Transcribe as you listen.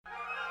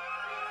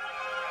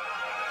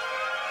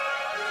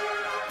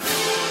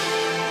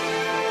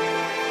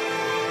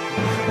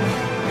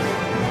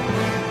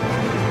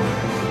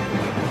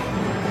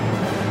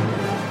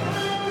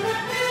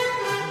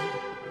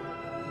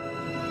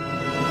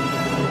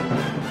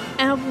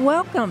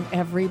Welcome,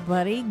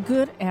 everybody.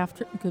 Good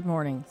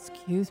morning.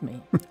 Excuse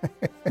me.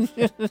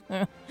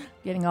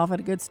 Getting off at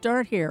a good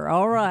start here.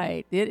 All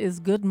right. It is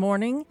good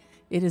morning.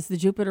 It is the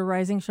Jupiter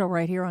Rising Show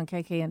right here on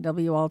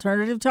KKNW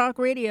Alternative Talk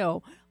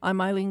Radio. I'm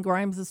Eileen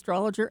Grimes,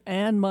 astrologer,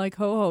 and my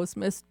co-host,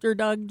 Mr.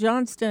 Doug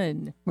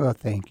Johnston. Well,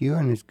 thank you,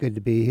 and it's good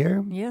to be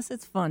here. Yes,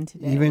 it's fun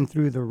today. Even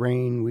through the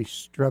rain, we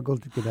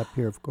struggled to get up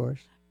here, of course.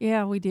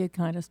 Yeah, we did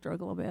kind of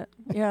struggle a bit.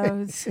 Yeah, it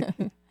was...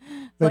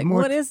 But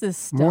what is this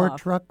stuff? More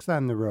trucks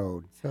on the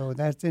road, so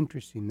that's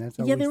interesting. That's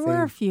yeah, there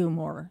were a few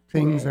more.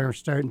 Things are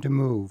starting to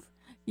move.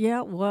 Yeah,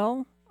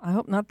 well, I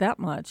hope not that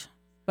much,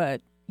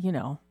 but,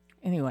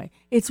 anyway.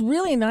 It's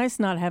really nice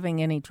not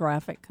having any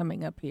traffic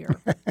coming up here.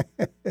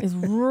 It's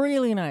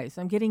really nice.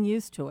 I'm getting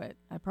used to it.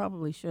 I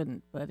probably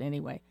shouldn't, but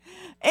anyway.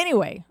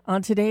 Anyway,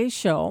 on today's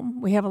show,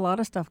 we have a lot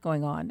of stuff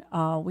going on.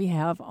 We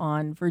have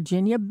on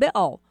Virginia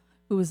Bell,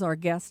 who is our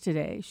guest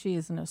today. She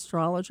is an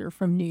astrologer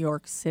from New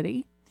York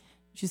City.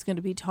 She's going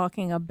to be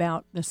talking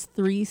about the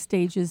 3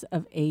 stages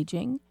of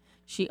aging.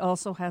 She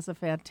also has a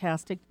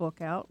fantastic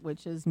book out,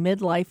 which is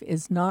Midlife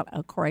is Not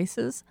a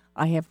Crisis.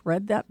 I have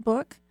read that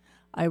book.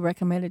 I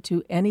recommend it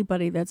to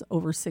anybody that's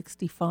over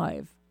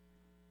 65,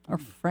 or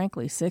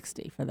frankly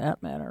 60 for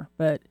that matter.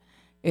 But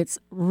it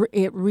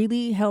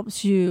really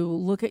helps you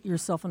look at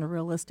yourself in a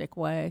realistic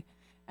way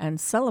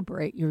and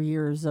celebrate your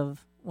years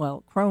of,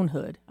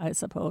 cronehood, I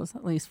suppose,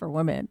 at least for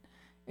women.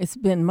 It's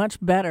been much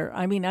better.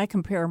 I mean, I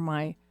compare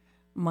my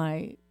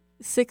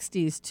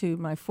 60s to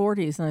my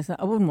 40s, and I said,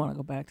 I wouldn't want to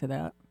go back to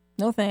that.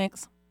 No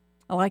thanks.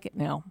 I like it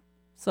now.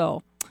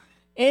 So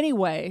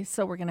anyway,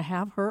 we're going to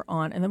have her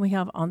on, and then we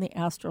have on the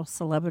Astro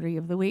Celebrity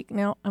of the Week.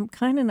 Now, I'm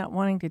kind of not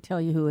wanting to tell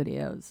you who it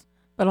is,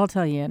 but I'll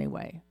tell you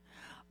anyway.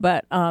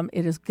 But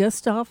it is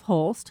Gustav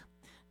Holst.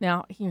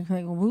 Now, you're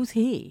going, well, who's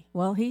he?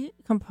 Well, he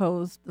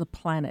composed the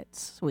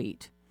Planets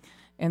Suite.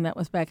 And that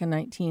was back in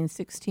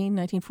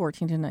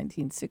 1914 to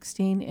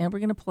 1916. And we're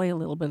going to play a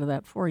little bit of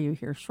that for you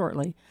here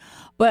shortly.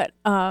 But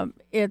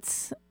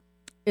it's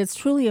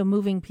truly a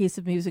moving piece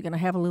of music, and I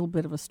have a little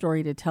bit of a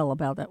story to tell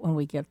about that when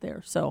we get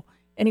there. So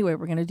anyway,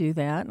 we're going to do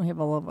that. And we have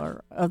all of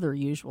our other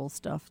usual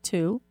stuff,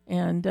 too.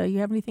 And you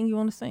have anything you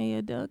want to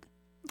say, Doug?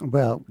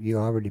 Well, you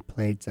already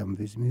played some of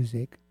his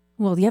music.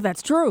 Well, yeah,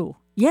 that's true.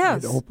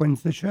 Yes. It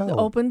opens the show. It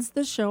opens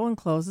the show and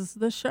closes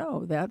the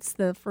show. That's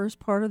the first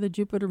part of the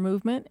Jupiter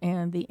movement,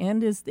 and the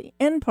end is the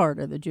end part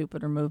of the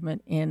Jupiter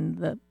movement in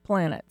the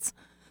planets.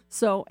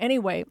 So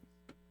anyway,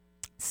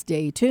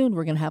 stay tuned.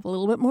 We're going to have a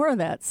little bit more of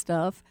that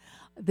stuff.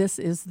 This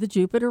is the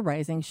Jupiter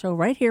Rising Show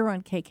right here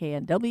on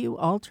KKNW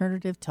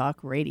Alternative Talk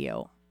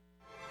Radio.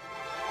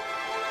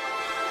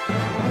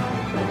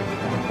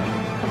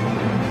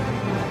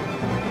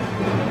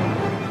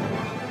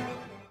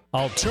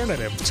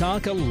 Alternative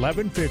Talk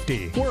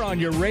 1150. We're on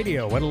your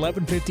radio at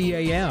 1150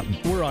 a.m.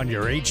 We're on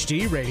your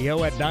HD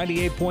radio at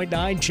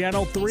 98.9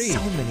 Channel 3.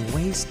 So many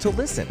ways to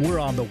listen. We're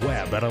on the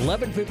web at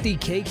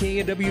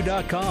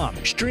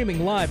 1150kknw.com.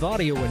 Streaming live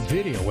audio and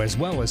video as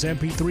well as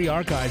MP3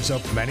 archives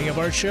of many of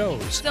our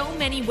shows. So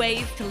many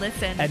ways to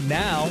listen. And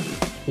now,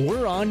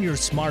 we're on your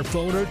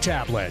smartphone or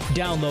tablet.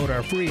 Download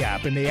our free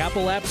app in the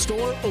Apple App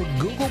Store or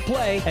Google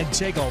Play and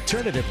take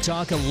Alternative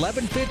Talk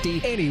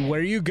 1150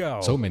 anywhere you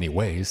go. So many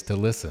ways to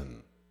listen.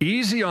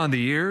 Easy on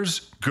the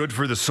ears, good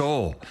for the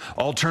soul.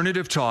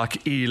 Alternative Talk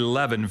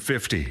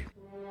 1150.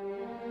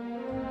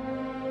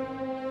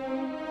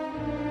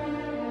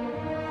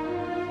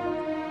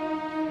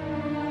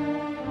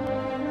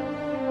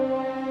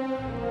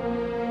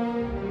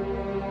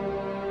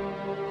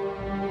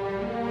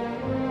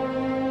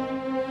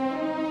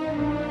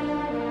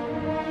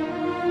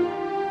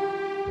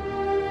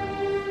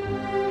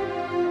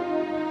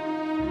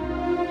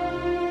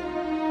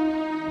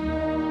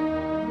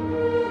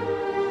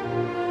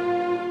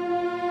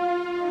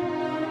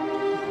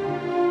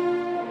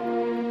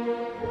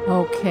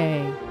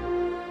 Okay.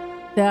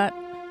 That,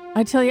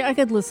 I tell you, I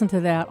could listen to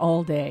that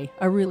all day.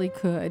 I really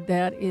could.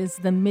 That is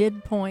the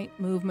midpoint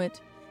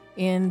movement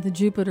in the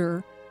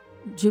Jupiter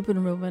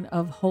movement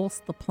of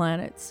Holst the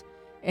Planets.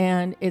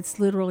 And it's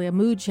literally a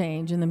mood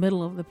change in the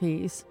middle of the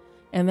piece.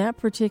 And that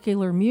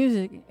particular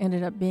music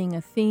ended up being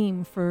a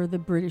theme for the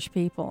British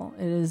people.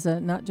 It is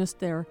not just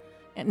their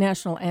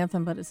national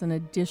anthem, but it's an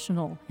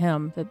additional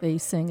hymn that they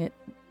sing at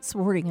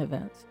sporting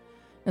events.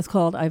 It's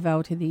called I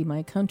Vow to Thee,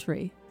 My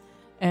Country.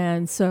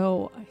 And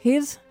so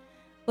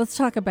let's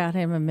talk about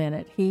him a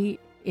minute. He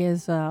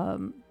was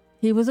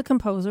a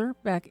composer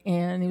he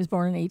was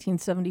born in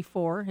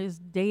 1874. His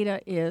data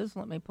is,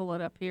 let me pull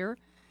it up here,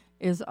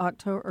 is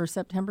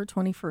September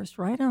 21st,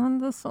 right on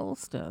the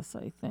solstice,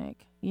 I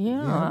think.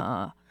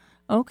 Yeah.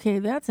 Okay,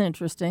 that's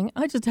interesting.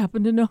 I just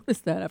happened to notice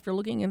that after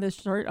looking in this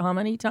chart how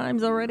many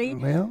times already?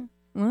 Well,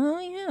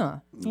 yeah.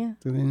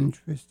 It's an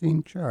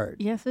interesting chart.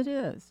 Yes, it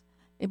is.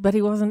 But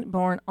he wasn't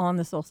born on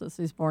the solstice.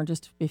 He was born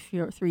just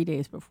 3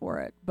 days before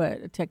it.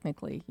 But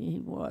technically, he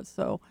was.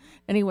 So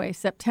anyway,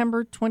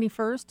 September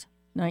 21st,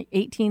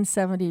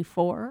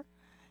 1874.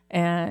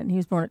 And he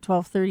was born at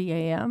 12:30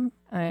 a.m.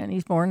 And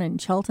he's born in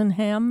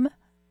Cheltenham,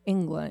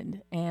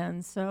 England.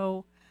 And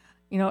so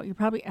you're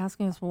probably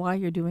asking us why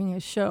you're doing the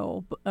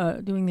show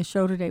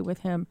today with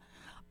him.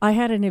 I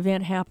had an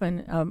event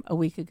happen a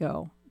week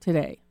ago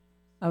today.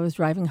 I was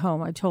driving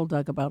home. I told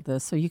Doug about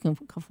this, so you can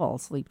fall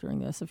asleep during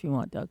this if you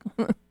want, Doug.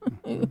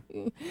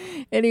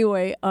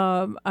 Anyway,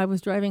 I was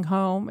driving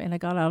home, and I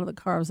got out of the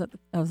car.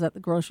 I was at the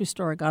grocery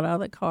store. I got out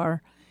of the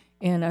car,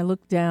 and I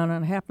looked down,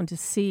 and I happened to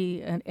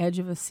see an edge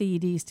of a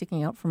CD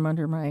sticking out from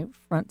under my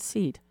front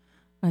seat.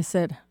 I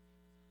said,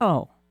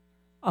 oh,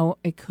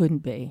 it couldn't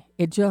be.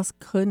 It just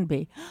couldn't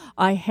be.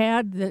 I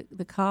had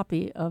the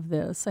copy of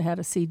this. I had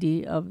a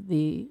CD of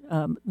the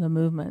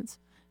Movements,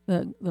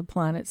 the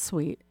Planet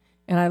Suite,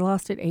 and I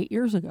lost it 8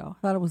 years ago.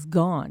 I thought it was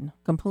gone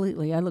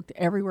completely. I looked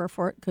everywhere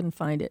for it, couldn't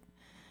find it.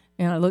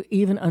 And I looked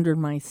even under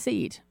my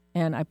seat,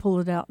 and I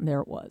pulled it out, and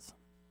there it was.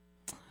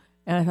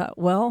 And I thought,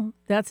 well,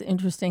 that's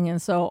interesting.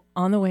 And so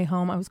on the way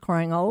home, I was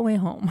crying all the way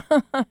home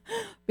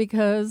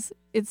because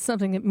it's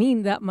something that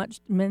means that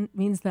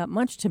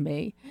much to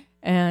me.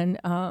 And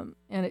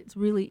it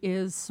really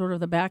is sort of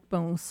the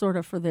backbone sort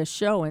of for this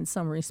show in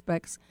some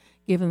respects,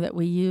 given that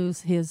we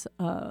use his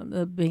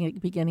the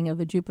beginning of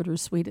the Jupiter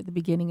Suite at the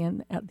beginning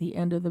and at the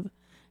end of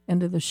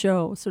the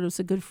show. So it's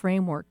a good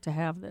framework to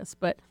have this.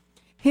 But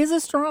his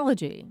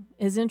astrology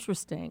is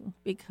interesting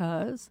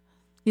because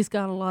he's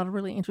got a lot of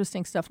really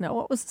interesting stuff. Now,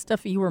 what was the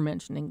stuff you were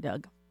mentioning,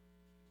 Doug?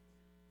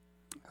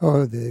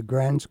 Oh, the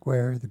grand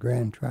square, the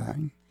grand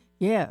trine.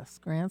 Yes,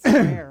 grand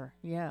square.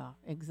 Yeah,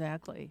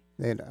 exactly.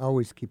 They'd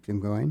always keep them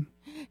going.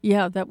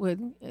 Yeah, that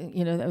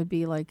would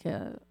be like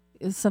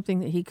is something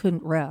that he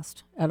couldn't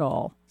rest at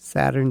all.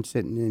 Saturn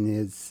sitting in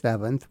his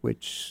 7th,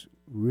 which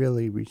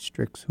really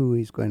restricts who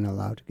he's going to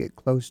allow to get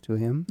close to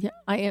him. Yeah,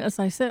 as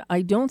I said,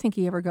 I don't think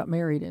he ever got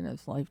married in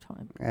his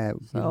lifetime. It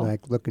would be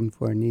like looking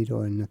for a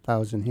needle in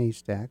 1,000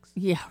 haystacks.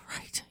 Yeah,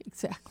 right,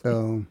 exactly.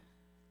 So,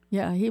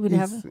 yeah,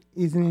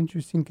 he's an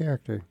interesting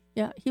character.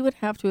 Yeah, he would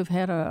have to have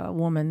had a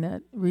woman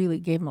that really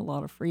gave him a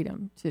lot of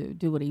freedom to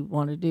do what he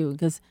wanted to do,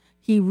 because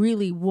he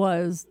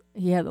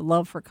had a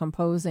love for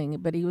composing,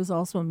 but he was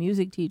also a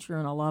music teacher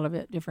in a lot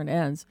of different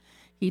ends.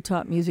 He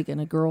taught music in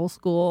a girls'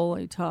 school.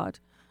 He taught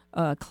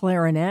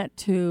clarinet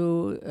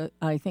to,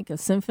 I think, a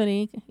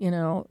symphony,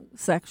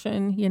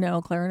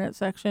 section, clarinet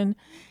section.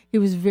 He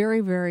was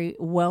very, very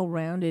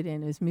well-rounded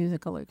in his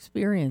musical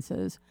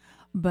experiences,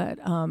 but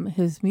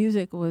his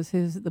music was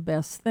the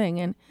best thing.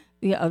 And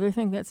the other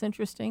thing that's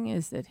interesting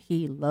is that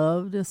he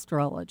loved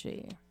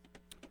astrology.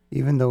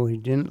 Even though he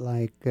didn't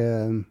like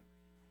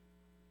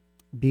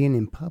being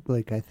in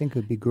public, I think it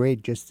would be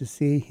great just to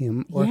see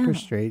him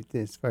orchestrate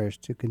as far as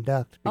to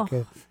conduct,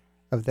 because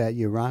of that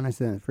Uranus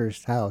in the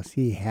first house.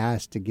 He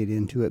has to get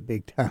into it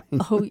big time.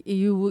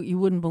 You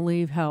wouldn't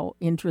believe how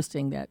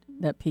interesting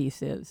that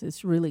piece is.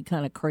 It's really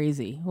kind of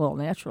crazy. Well,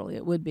 naturally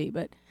it would be,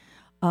 but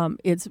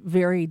it's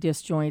very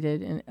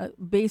disjointed, and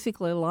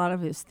basically a lot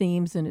of his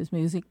themes in his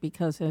music,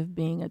 because of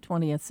being a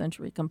 20th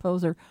century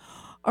composer,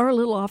 are a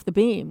little off the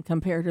beam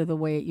compared to the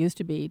way it used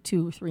to be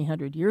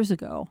 200-300 years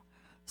ago.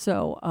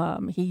 So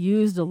he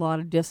used a lot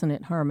of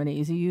dissonant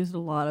harmonies. He used a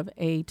lot of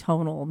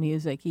atonal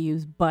music. He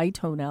used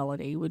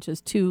bitonality, which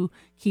is two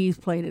keys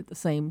played at the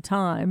same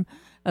time,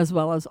 as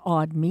well as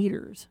odd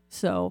meters.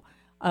 So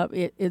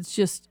it's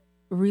just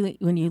really,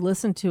 when you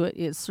listen to it,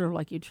 it's sort of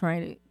like you're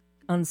trying to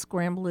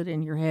unscramble it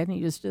in your head, and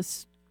you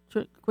just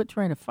quit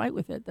trying to fight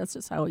with it. That's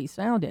just how he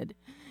sounded,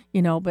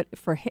 But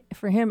for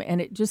him,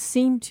 and it just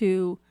seemed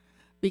to,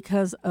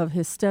 because of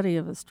his study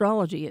of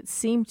astrology, it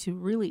seemed to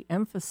really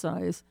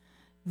emphasize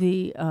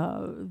the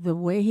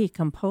way he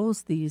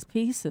composed these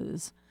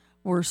pieces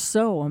were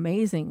so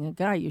amazing. And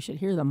God, you should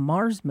hear the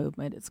Mars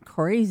movement. It's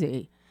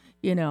crazy.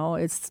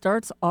 It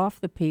starts off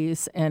the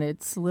piece, and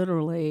it's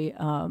literally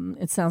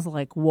it sounds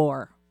like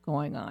war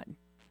going on.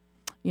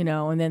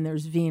 And then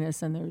there's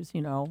Venus, and there's,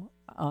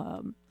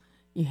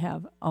 you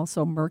have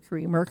also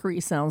Mercury.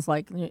 Mercury sounds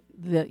like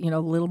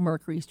little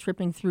Mercury's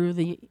tripping through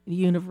the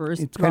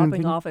universe,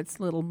 dropping off its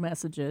little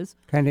messages.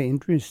 Kind of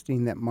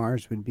interesting that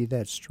Mars would be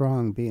that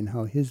strong, being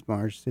how his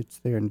Mars sits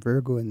there in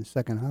Virgo in the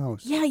 2nd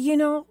house.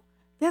 Yeah,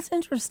 that's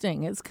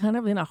interesting. It's kind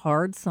of in a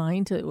hard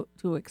sign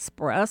to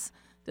express.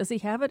 Does he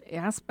have it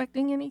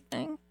aspecting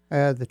anything?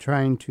 The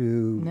trine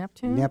to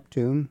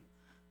Neptune.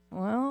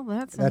 Well,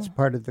 that's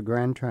part of the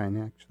grand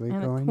trine, actually.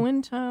 And going. A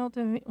quintile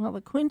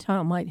the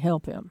quintile might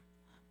help him.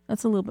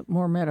 That's a little bit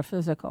more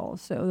metaphysical.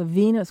 So the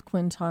Venus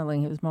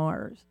quintiling his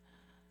Mars.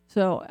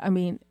 So, I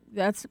mean,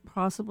 that's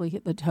possibly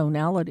the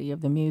tonality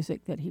of the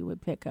music that he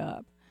would pick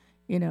up,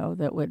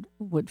 that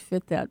would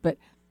fit that. But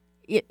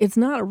it's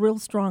not a real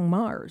strong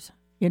Mars,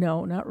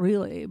 not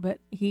really. But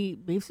he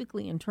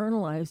basically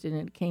internalized it,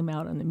 and it came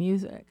out in the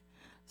music.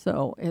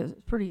 So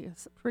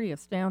it's pretty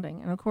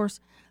astounding. And, of course,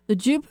 the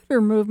Jupiter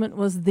movement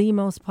was the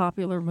most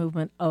popular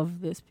movement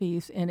of this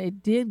piece, and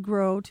it did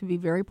grow to be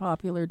very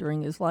popular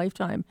during his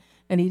lifetime,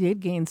 and he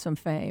did gain some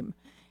fame,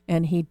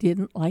 and he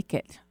didn't like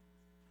it.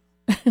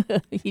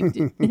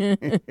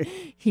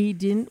 He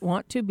didn't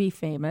want to be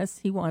famous.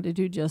 He wanted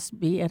to just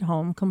be at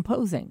home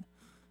composing,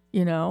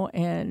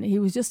 and he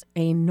was just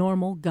a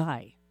normal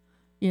guy,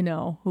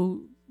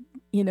 who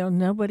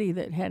nobody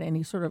that had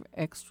any sort of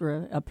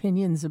extra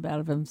opinions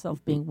about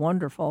himself being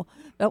wonderful.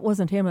 That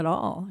wasn't him at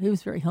all. He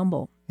was very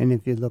humble. And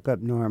if you look up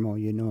normal,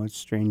 you know it's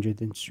stranger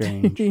than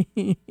strange.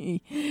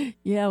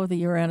 Yeah, with the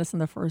Uranus in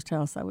the first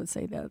house, I would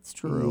say that's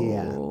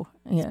true.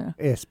 Yeah.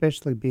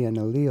 Especially being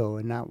a Leo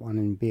and not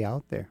wanting to be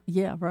out there.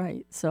 Yeah,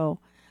 right. So,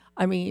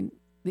 I mean,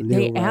 Leo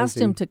they asked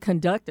him rising. to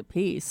conduct a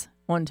piece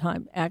one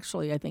time.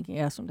 Actually, I think he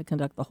asked him to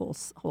conduct the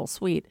whole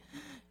suite.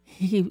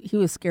 He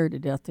was scared to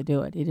death to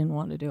do it. He didn't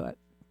want to do it.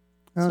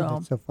 Oh, So-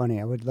 that's so funny.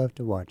 I would love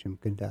to watch him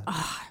conduct.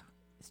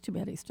 It's too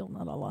bad he's still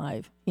not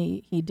alive.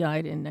 He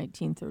died in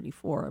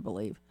 1934, I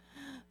believe.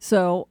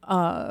 So,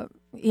 I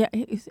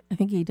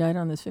think he died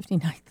on his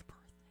 59th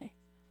birthday.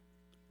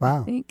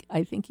 Wow.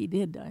 I think he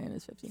did die on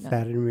his 59th.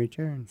 Saturn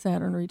returns.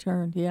 Saturn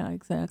returned. Yeah,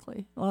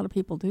 exactly. A lot of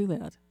people do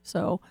that.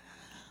 So,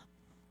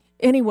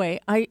 anyway,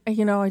 I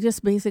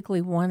just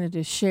basically wanted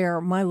to share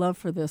my love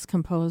for this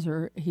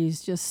composer.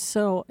 He's just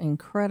so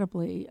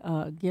incredibly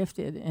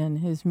gifted, and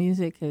his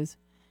music is.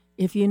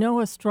 If you know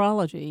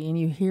astrology and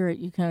you hear it,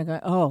 you kind of go,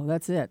 "Oh,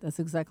 that's it. That's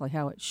exactly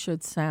how it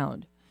should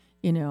sound,"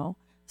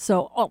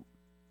 So,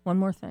 one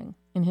more thing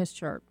in his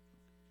chart.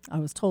 I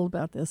was told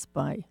about this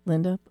by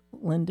Linda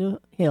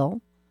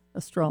Hill,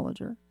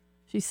 astrologer.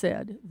 She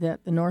said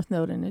that the North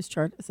Node in his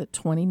chart is at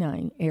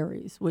 29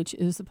 Aries, which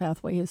is the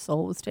pathway his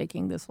soul was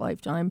taking this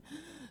lifetime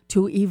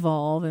to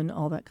evolve and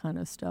all that kind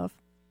of stuff.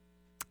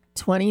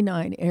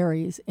 29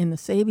 Aries in the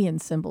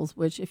Sabian symbols,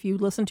 which if you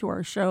listen to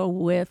our show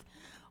with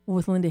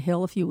Linda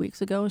Hill a few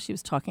weeks ago, she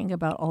was talking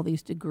about all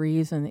these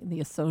degrees and the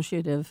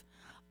associative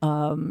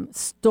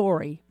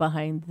story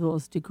behind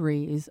those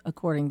degrees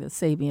according to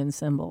Sabian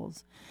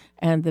symbols.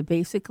 And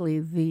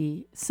basically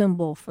the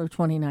symbol for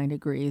 29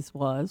 degrees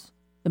was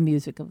the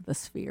music of the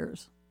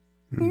spheres.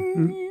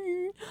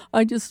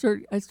 I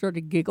started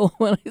to giggle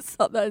when I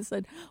saw that. I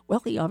said,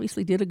 well, he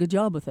obviously did a good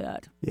job with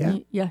that.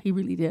 Yeah. He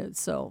really did.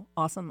 So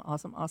awesome.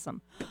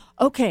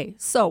 Okay,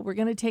 so we're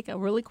going to take a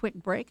really quick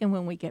break, and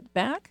when we get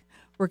back,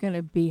 we're going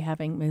to be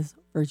having Ms.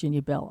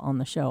 Virginia Bell on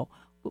the show.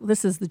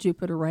 This is the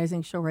Jupiter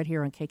Rising Show right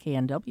here on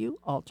KKNW,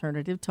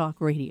 Alternative Talk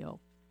Radio.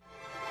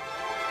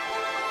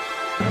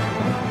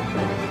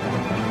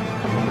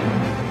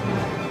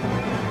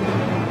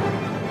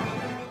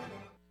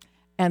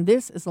 And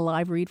this is a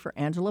live read for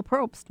Angela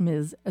Probst,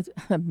 Ms.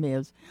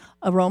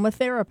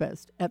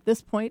 Aromatherapist. At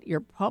this point,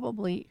 you've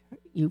probably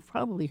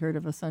heard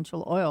of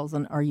essential oils.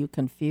 And are you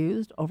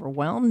confused,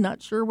 overwhelmed,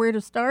 not sure where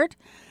to start?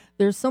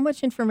 There's so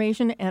much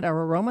information, and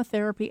our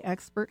aromatherapy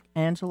expert,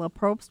 Angela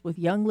Probst, with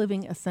Young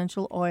Living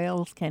Essential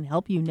Oils, can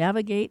help you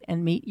navigate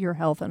and meet your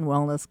health and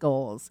wellness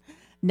goals.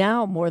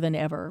 Now, more than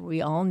ever,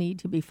 we all need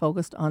to be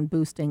focused on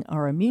boosting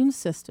our immune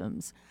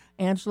systems.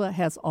 Angela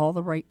has all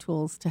the right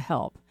tools to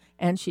help,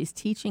 and she's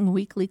teaching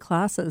weekly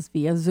classes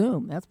via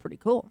Zoom. That's pretty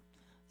cool.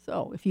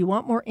 So if you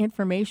want more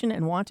information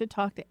and want to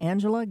talk to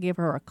Angela, give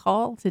her a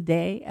call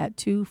today at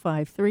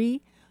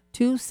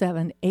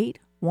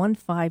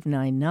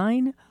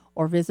 253-278-1599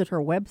 or visit her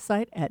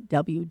website at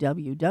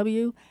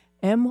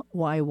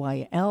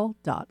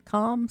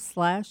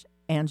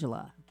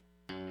www.myyl.com/Angela.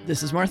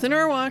 This is Martha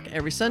Norwalk,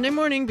 every Sunday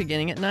morning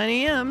beginning at 9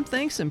 a.m.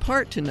 Thanks in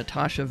part to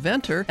Natasha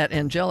Venter at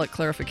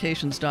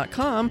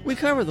angelicclarifications.com, we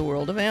cover the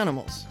world of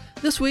animals.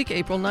 This week,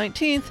 April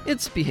 19th,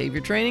 it's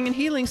Behavior Training and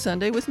Healing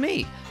Sunday with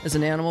me. As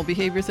an animal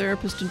behavior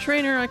therapist and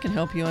trainer, I can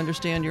help you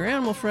understand your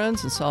animal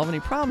friends and solve any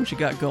problems you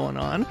got going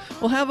on.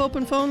 We'll have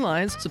open phone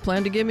lines, so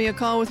plan to give me a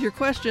call with your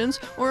questions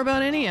or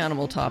about any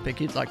animal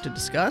topic you'd like to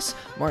discuss.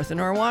 Martha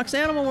Norwalk's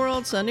Animal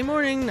World, Sunday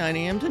morning, 9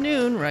 a.m. to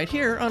noon, right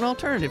here on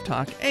Alternative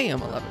Talk, AM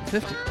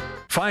 1150.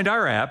 Find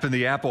our app in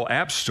the Apple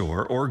App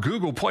Store or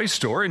Google Play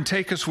Store and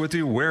take us with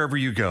you wherever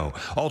you go.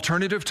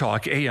 Alternative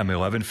Talk, AM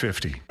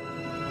 1150.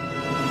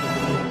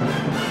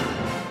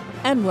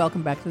 And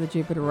welcome back to the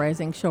Jupiter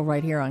Rising Show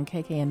right here on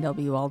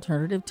KKNW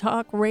Alternative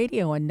Talk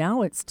Radio. And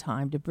now it's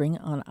time to bring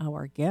on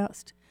our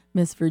guest,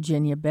 Miss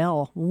Virginia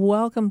Bell.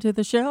 Welcome to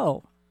the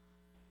show.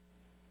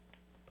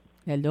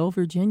 Hello,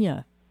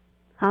 Virginia.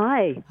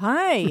 Hi.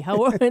 Hi.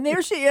 How are, and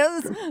there she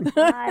is.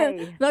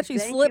 Hi. Thought she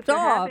Thank slipped you for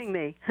off. having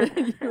me.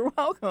 You're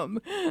welcome.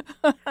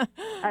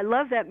 I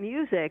love that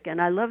music,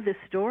 and I love this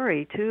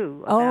story,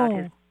 too. About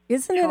his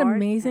isn't it chart.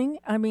 amazing?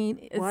 I mean,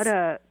 it's, What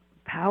a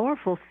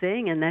powerful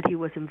thing, and that he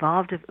was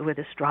involved with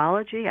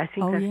astrology. I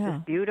think that's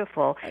just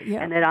beautiful.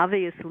 Yeah. And that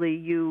obviously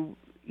you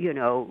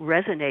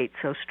resonate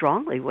so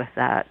strongly with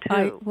that,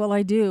 too.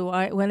 I do.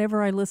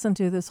 Whenever I listen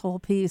to this whole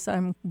piece,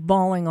 I'm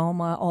bawling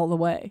all the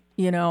way,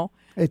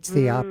 It's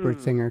the opera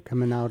singer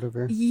coming out of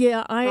her.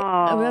 Yeah,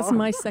 that's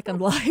my second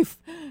life.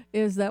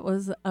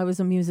 I was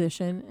a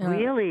musician.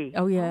 Really?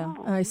 Oh yeah,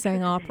 I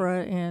sang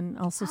opera and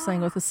also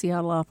sang with the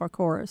Seattle Opera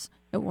Chorus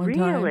at one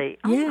time. Really?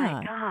 Yeah. Oh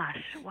my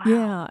gosh! Wow.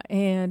 Yeah,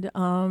 and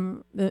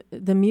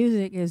the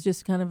music is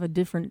just kind of a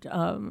different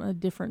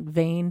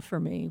vein for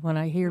me. When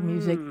I hear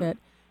music that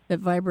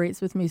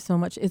vibrates with me so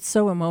much, it's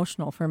so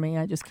emotional for me.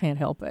 I just can't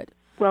help it.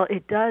 Well,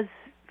 it does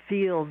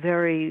feel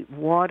very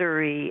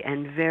watery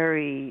and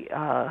very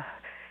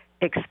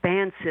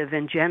expansive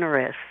and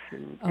generous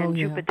and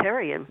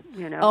Jupiterian,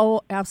 you know.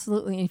 Oh,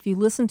 absolutely. If you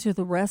listen to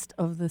the rest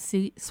of the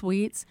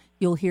suites,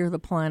 you'll hear the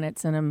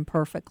planets in him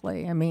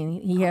perfectly. I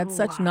mean, he had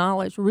such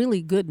knowledge,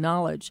 really good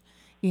knowledge.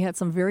 He had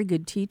some very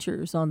good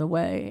teachers on the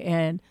way,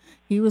 and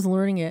he was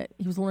learning it.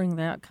 He was learning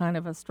that kind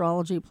of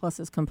astrology plus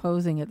his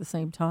composing at the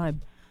same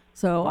time.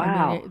 So,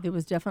 I mean, there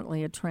was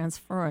definitely a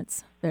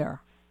transference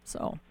there.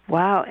 So.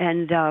 Wow,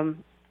 and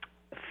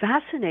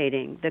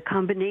fascinating, the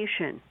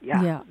combination.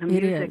 The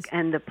music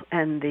and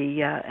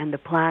the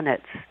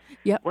planets.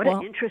 Yep. What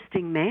an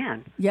interesting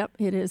man. Yep,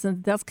 it is,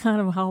 and that's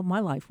kind of how my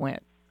life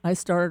went. I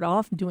started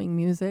off doing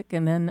music,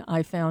 and then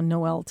I found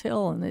Noel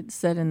Till, and it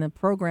said in the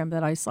program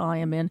that I saw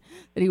him in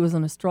that he was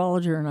an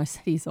astrologer, and I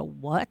said, he's a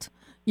what?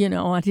 You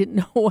know, I didn't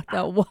know what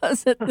that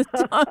was at the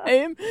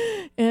time.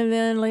 And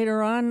then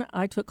later on,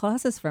 I took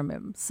classes from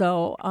him.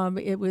 So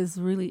it was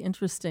really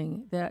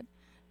interesting that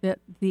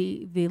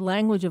the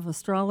language of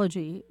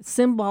astrology,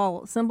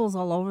 symbols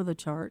all over the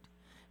chart,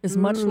 is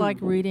much like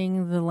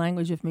reading the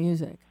language of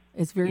music.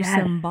 It's very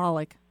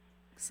symbolic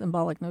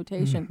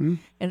notation,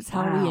 and it's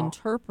how we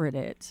interpret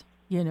it,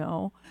 you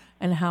know,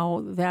 and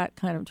how that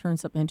kind of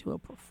turns up into a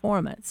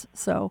performance.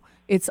 So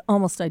it's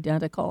almost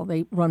identical.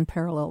 They run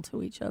parallel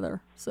to each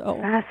other. So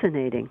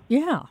fascinating.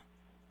 Yeah,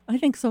 I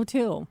think so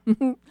too.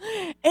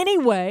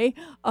 Anyway,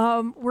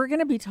 we're going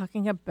to be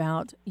talking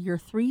about your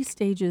 3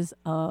 stages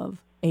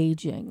of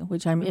aging,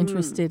 which I'm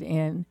interested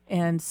in.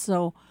 And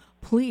so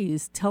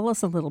please tell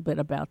us a little bit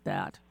about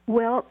that.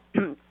 Well,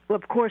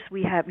 of course,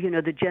 we have, you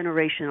know, the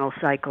generational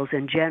cycles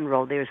in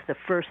general. There's the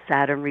first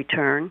Saturn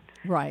return.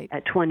 Right.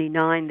 At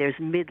 29, there's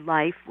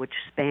midlife, which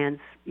spans,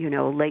 you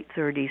know, late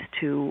 30s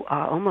to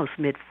almost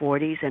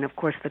mid-40s. And, of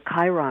course, the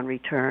Chiron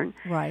return.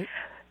 Right.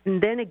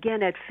 And then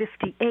again at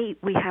 58,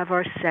 we have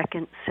our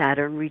second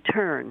Saturn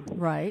return.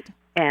 Right.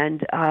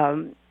 And,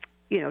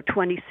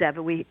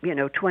 27,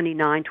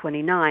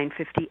 29,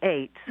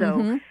 58.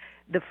 So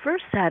the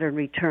first Saturn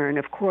return,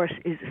 of course,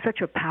 is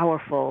such a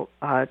powerful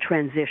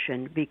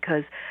transition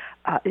because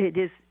it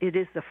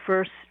is the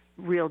first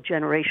real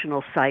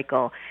generational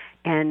cycle.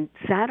 And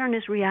Saturn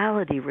is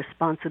reality,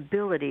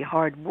 responsibility,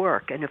 hard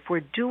work. And if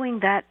we're doing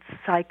that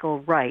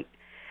cycle right,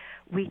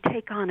 we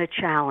take on a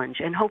challenge,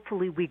 and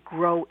hopefully we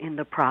grow in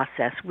the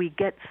process. We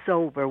get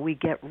sober, we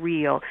get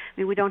real.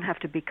 I mean, we don't have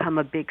to become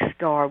a big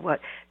star.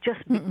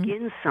 Just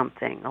begin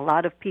something. A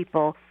lot of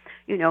people,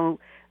 you know,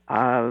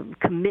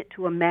 commit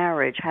to a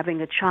marriage,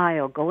 having a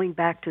child, going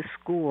back to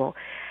school,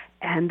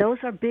 and those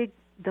are big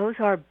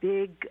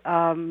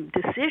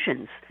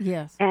decisions.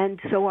 Yes. And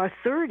so our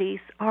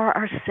 30s are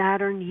our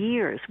Saturn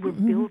years. We're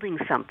building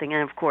something,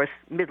 and of course,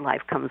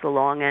 midlife comes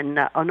along, and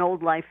an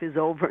old life is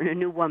over, and a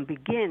new one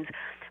begins.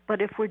 But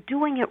if we're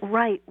doing it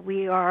right,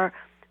 we are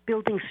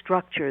building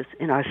structures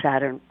in our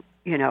Saturn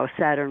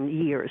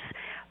years,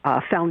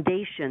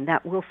 foundation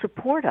that will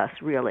support us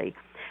really.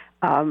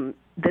 The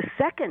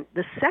second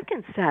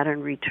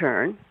Saturn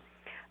return,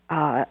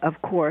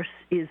 of course,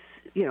 is,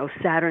 you know,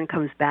 Saturn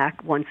comes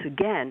back once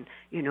again,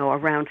 you know,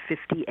 around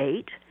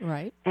 58.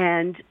 Right.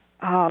 And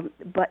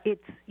but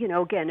it's, you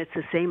know, again, it's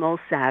the same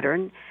old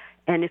Saturn,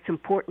 and it's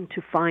important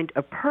to find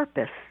a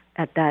purpose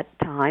at that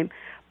time,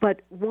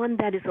 but one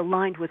that is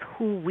aligned with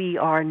who we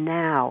are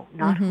now,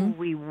 not who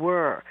we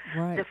were.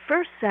 Right. The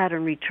first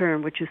Saturn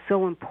return, which is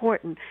so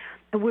important,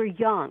 we're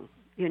young,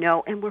 you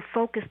know, and we're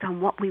focused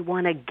on what we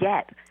want to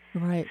get.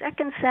 Right.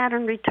 Second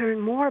Saturn return,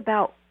 more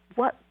about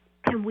what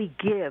can we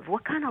give?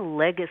 What kind of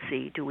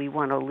legacy do we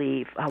want to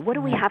leave? What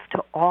do we have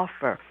to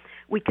offer?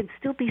 We can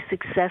still be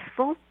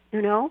successful,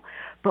 you know,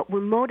 but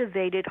we're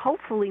motivated,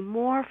 hopefully,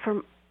 more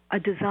from a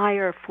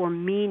desire for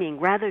meaning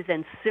rather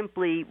than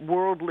simply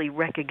worldly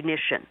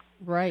recognition.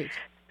 Right.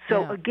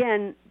 So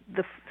again,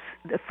 the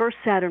first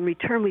Saturn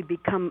return, we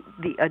become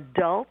the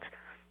adult.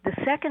 The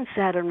second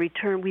Saturn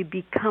return, we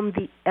become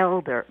the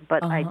elder,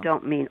 but I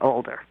don't mean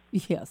older.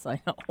 Yes,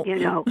 I know. You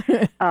know,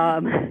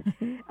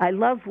 I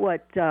love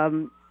what,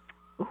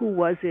 who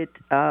was it,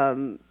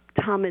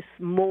 Thomas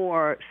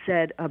More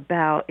said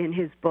about, in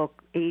his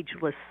book,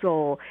 Ageless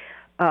Soul,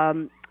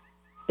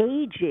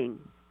 aging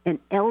and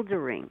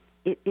eldering,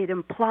 it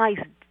implies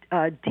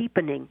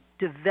deepening,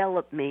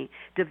 developing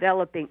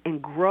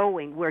and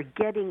growing, where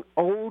getting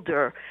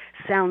older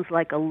sounds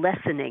like a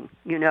lessening,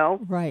 you know?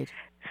 Right.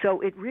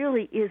 So it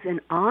really is an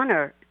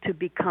honor to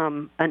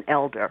become an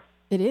elder.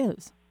 It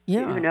is,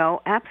 yeah. You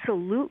know,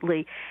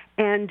 absolutely.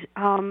 And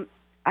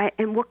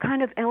and what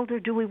kind of elder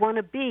do we want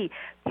to be?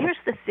 Here's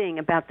the thing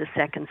about the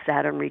second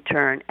Saturn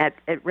return at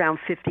around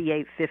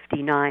 58,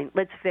 59.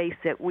 Let's face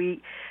it,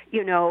 we're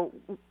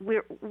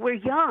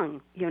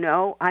young, you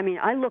know. I mean,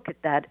 I look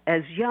at that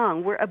as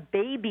young. We're a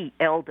baby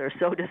elder,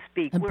 so to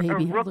speak. We're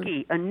a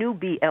rookie, a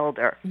newbie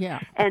elder. Yeah.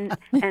 And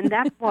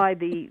that's why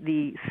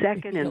the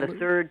second and the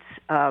third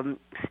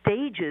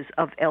stages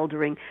of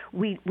eldering,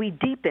 we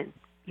deepen.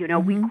 You know,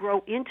 we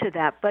grow into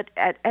that. But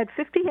at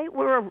 58,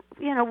 we're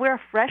a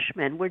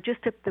freshman. We're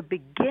just at the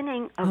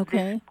beginning of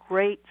this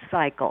great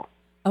cycle.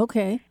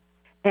 Okay.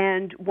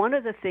 And one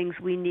of the things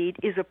we need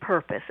is a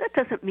purpose. That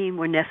doesn't mean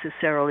we're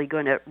necessarily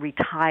going to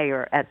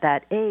retire at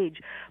that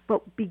age,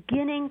 but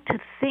beginning to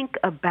think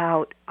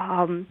about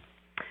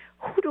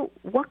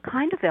what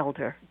kind of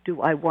elder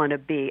do I want to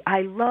be?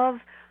 I love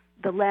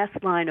the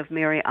last line of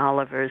Mary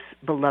Oliver's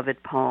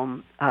beloved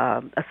poem,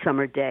 A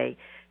Summer Day.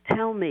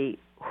 Tell me,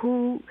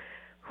 who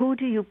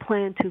do you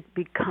plan to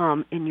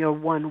become in your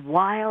one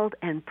wild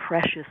and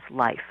precious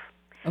life?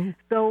 Oh.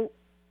 So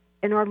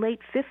in our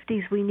late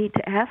 50s, we need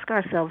to ask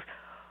ourselves,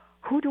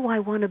 who do I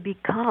want to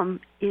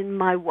become in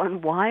my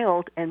one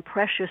wild and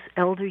precious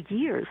elder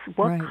years?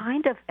 What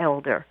kind of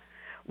elder?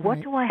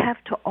 What do I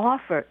have to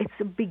offer? It's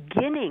the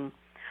beginning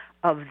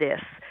of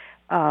this.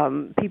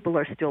 People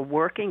are still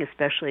working,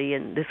 especially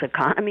in this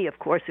economy, of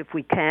course, if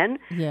we can.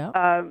 Yeah.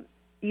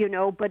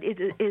 But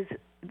it is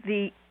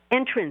the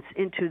entrance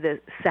into the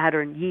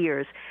Saturn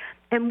years.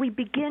 And we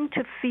begin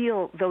to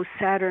feel those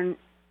Saturn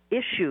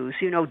issues.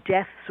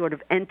 Death sort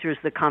of enters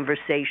the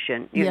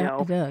conversation. It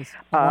does.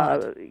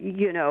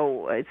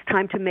 It's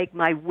time to make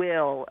my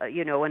will,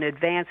 an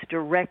advance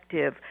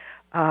directive.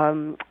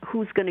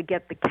 Who's going to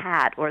get the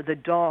cat or the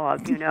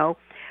dog,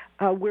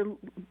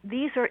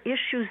 these are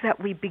issues that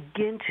we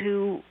begin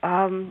to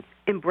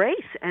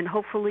embrace and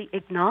hopefully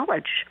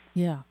acknowledge.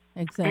 Yeah,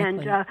 exactly.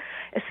 And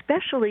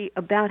especially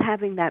about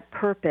having that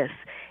purpose.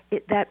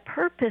 That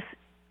purpose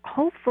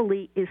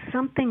hopefully is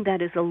something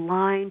that is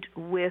aligned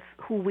with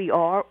who we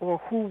are or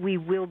who we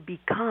will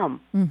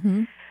become.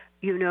 Mm-hmm.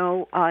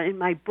 In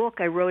my book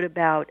I wrote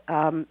about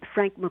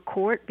Frank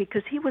McCourt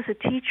because he was a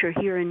teacher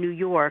here in New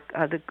York,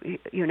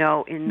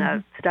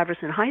 in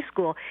Stuyvesant High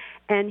School,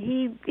 and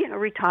he,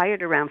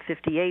 retired around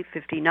 58,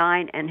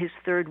 59, and his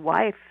third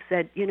wife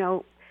said,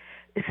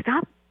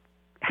 stop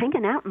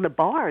hanging out in the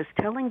bars,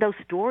 telling those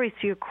stories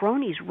to your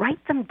cronies.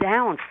 Write them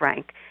down,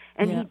 Frank.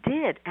 And he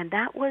did, and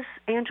that was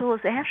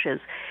Angela's Ashes.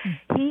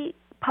 He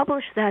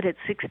published that at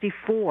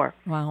 64.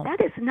 Wow.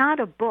 That is not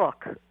a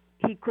book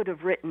he could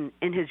have written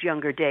in his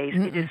younger days.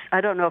 It is.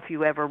 I don't know if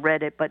you ever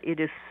read it, but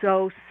it is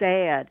so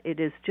sad. It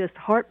is just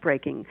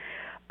heartbreaking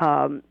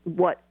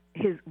what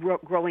his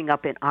growing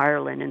up in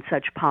Ireland in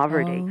such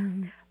poverty.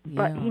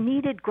 But he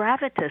needed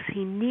gravitas.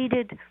 He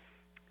needed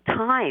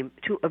time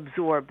to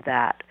absorb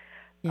that.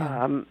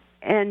 Yeah.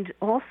 And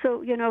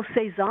also,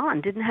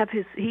 Cezanne didn't have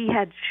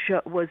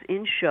was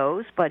in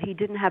shows, but he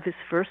didn't have his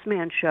first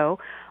man show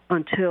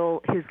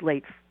until his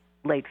late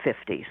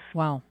 50s.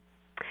 Wow.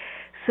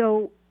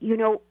 So,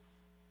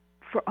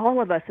 for all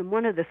of us, and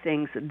the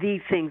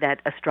thing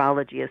that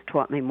astrology has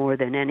taught me more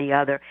than any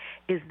other,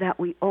 is that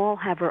we all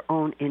have our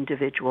own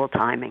individual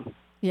timing.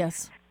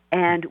 Yes.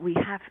 And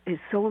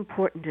it's so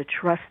important to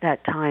trust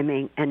that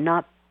timing and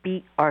not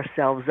beat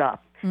ourselves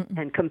up.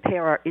 And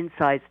compare our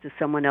insides to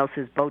someone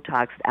else's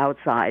Botoxed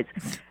outsides.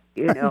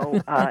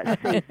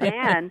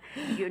 Cezanne,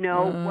 he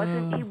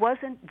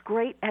wasn't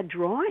great at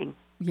drawing.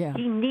 Yeah.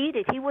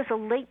 He was a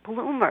late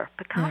bloomer.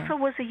 Picasso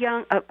was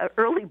a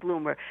early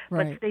bloomer,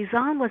 but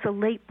Cezanne was a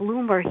late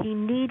bloomer. He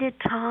needed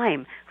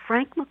time.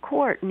 Frank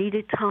McCourt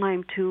needed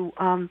time to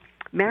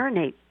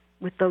marinate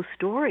with those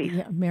stories.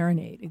 Yeah,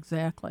 marinate,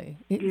 exactly.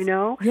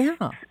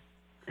 Yeah.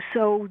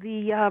 So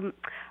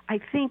I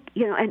think,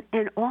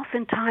 and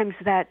oftentimes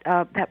that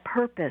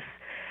purpose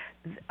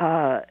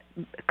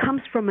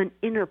comes from an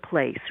inner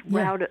place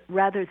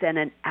rather than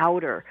an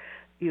outer.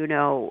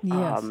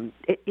 Yes.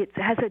 It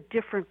has a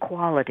different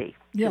quality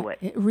to it.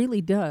 It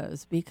really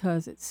does,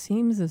 because it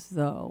seems as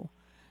though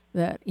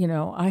that,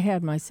 I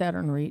had my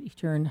Saturn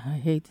return, I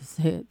hate to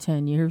say it,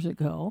 10 years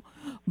ago,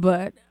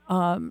 but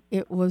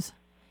it was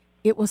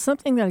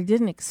something that I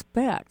didn't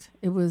expect.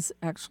 It was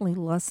actually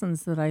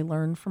lessons that I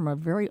learned from a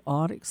very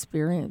odd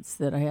experience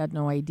that I had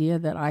no idea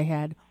that I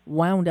had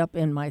wound up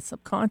in my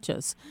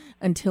subconscious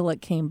until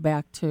it came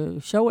back to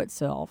show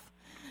itself.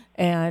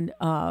 And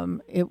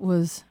it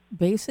was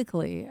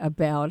basically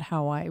about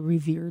how I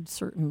revered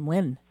certain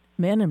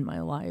men in my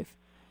life.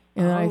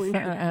 And I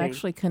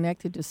actually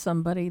connected to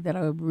somebody that I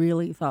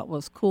really thought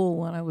was cool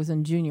when I was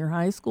in junior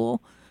high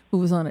school, who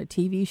was on a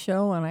TV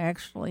show, and I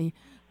actually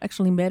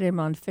met him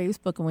on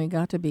Facebook, and we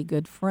got to be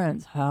good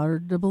friends.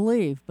 Hard to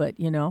believe, but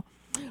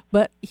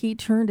but he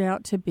turned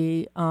out to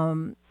be.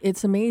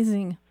 It's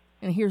amazing.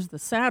 And here's the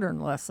Saturn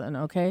lesson.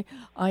 Okay,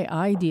 I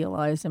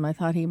idealized him. I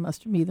thought he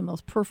must be the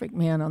most perfect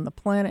man on the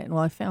planet, and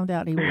I found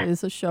out he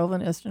was a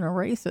chauvinist and a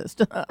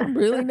racist.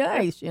 Really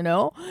nice, and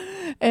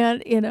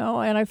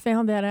I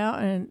found that out,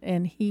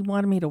 and he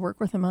wanted me to work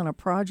with him on a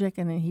project,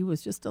 and he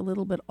was just a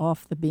little bit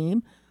off the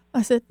beam.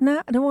 I said,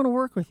 "Nah, I don't want to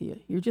work with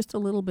you. You're just a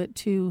little bit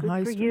too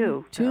high." Good for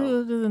you.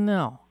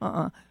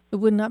 It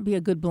would not be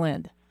a good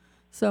blend.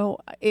 So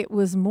it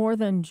was more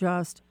than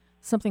just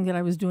something that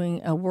I was doing,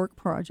 a work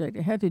project.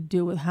 It had to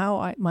do with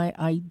how my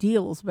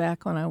ideals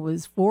back when I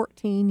was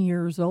 14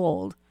 years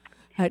old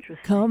had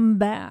come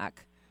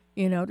back,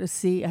 to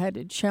see. I had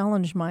to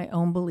challenge my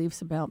own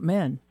beliefs about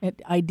men.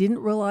 I didn't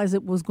realize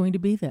it was going to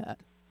be that,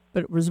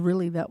 but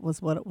that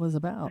was what it was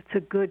about.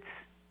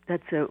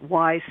 That's a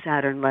wise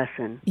Saturn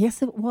lesson.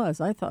 Yes, it was.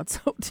 I thought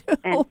so, too.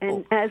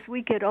 And as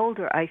we get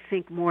older, I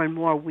think more and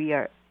more we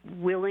are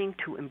willing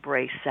to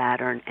embrace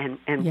Saturn and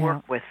Yeah.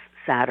 work with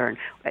Saturn.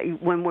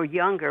 When we're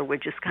younger, we're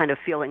just kind of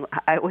feeling,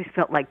 I always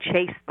felt like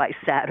chased by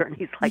Saturn.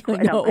 He's like I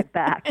right on my know.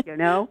 back, you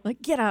know?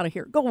 Like, get out of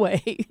here. Go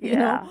away. You Yeah.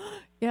 know?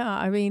 Yeah,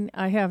 I mean,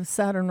 I have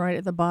Saturn right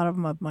at the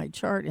bottom of my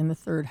chart in the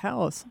 3rd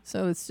house.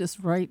 So it's just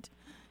right.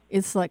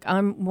 It's like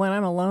when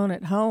I'm alone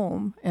at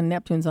home, and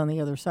Neptune's on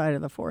the other side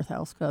of the 4th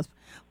house cusp.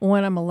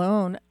 When I'm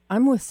alone,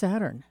 I'm with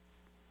Saturn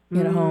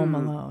at home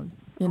alone.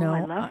 You know,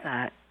 I love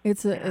that.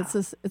 It's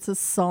a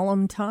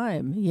solemn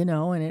time, you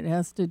know, and it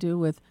has to do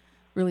with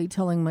really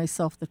telling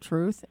myself the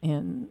truth,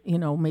 and you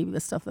know, maybe the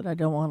stuff that I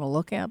don't want to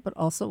look at, but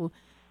also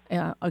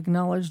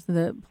acknowledge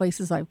the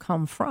places I've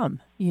come from.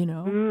 You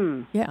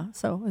know, yeah.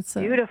 So it's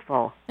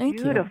Beautiful.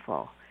 Thank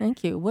Beautiful. you.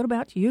 Thank you. What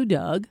about you,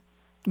 Doug?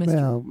 Mr.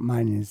 Well,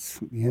 mine is,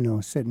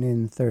 sitting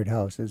in the 3rd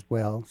house as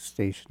well,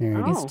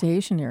 stationary, Oh.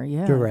 Stationary,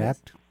 yeah.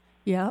 direct.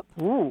 Yep.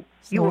 Ooh.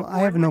 So You were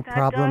I have born no with that,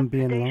 problem Doug,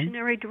 being alone.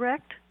 stationary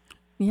direct?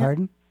 Yep.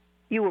 Pardon?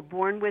 You were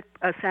born with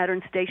a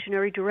Saturn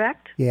stationary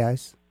direct?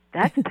 Yes.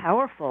 That's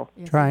powerful.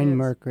 Yes, it Trine is.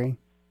 Mercury.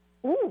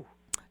 Ooh.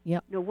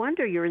 Yep. No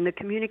wonder you're in the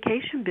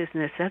communication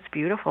business. That's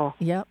beautiful.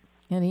 Yep.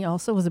 And he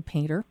also was a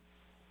painter,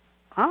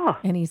 Oh.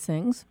 and he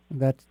sings.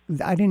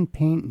 I didn't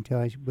paint until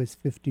I was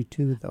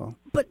 52, though.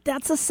 But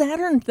that's a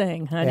Saturn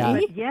thing, honey. Yeah.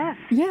 But yes.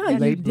 Yeah, you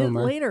Late did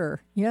bloomer.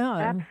 later. Yeah.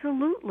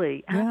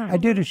 Absolutely. Yeah. I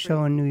did a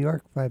show in New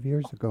York 5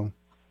 years ago.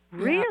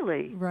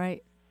 Really?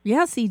 Right.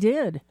 Yes, he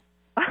did.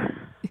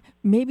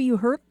 Maybe you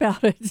heard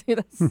about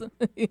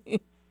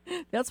it.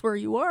 That's where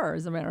you are,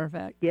 as a matter of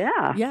fact.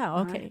 Yeah.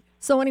 Yeah, okay.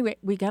 So anyway,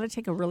 we got to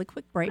take a really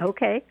quick break.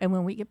 Okay. And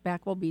when we get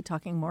back, we'll be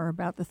talking more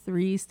about the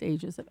 3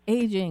 stages of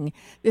aging.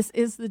 This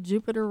is the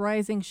Jupiter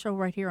Rising show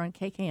right here on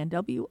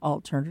KKNW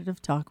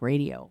Alternative Talk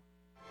Radio.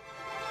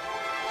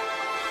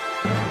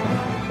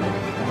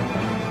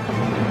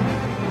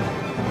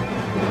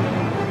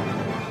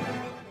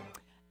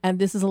 And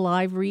this is a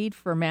live read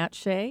for Matt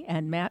Shea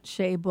and Matt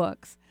Shea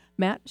Books.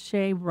 Matt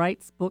Shea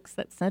writes books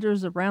that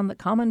centers around the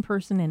common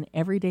person in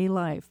everyday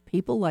life,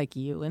 people like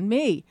you and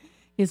me.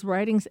 His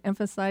writings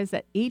emphasize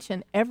that each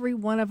and every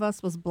one of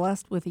us was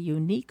blessed with a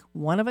unique,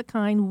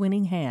 one-of-a-kind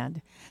winning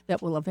hand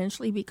that will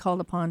eventually be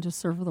called upon to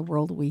serve the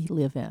world we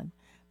live in.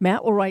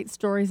 Matt will write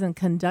stories and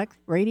conduct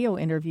radio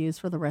interviews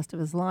for the rest of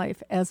his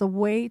life as a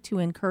way to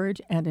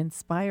encourage and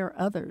inspire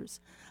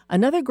others.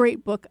 Another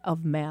great book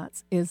of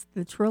Matt's is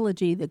the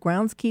trilogy The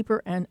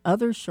Groundskeeper and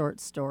Other Short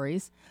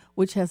Stories,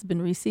 which has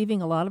been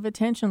receiving a lot of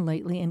attention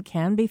lately and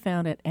can be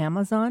found at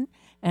Amazon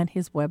and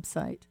his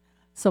website.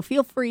 So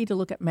feel free to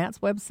look at Matt's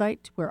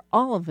website where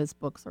all of his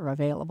books are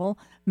available.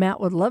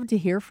 Matt would love to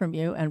hear from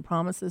you and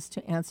promises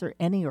to answer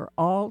any or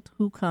all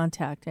who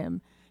contact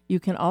him. You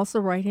can also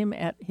write him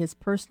at his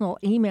personal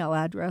email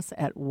address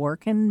at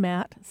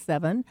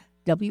workinmatt7,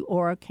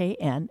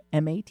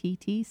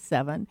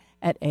 WORKNMATT7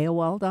 at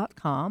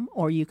AOL.com,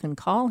 or you can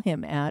call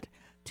him at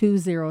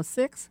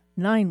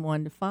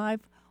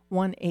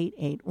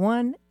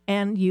 206-915-1881,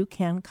 and you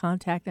can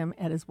contact him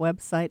at his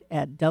website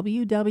at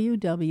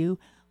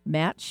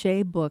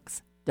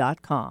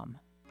www.mattshaybooks.com.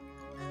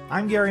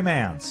 I'm Gary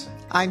Mance.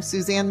 I'm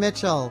Suzanne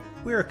Mitchell.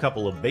 We're a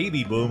couple of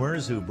baby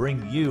boomers who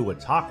bring you a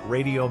talk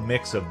radio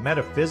mix of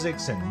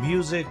metaphysics and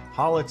music,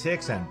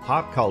 politics, and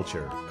pop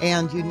culture.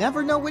 And you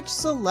never know which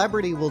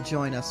celebrity will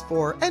join us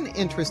for an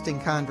interesting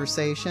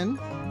conversation.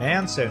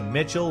 Mance and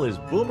Mitchell is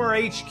Boomer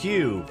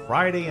HQ,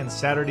 Friday and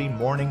Saturday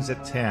mornings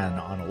at 10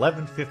 on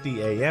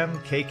 1150 AM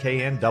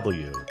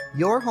KKNW.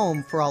 Your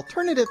home for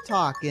alternative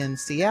talk in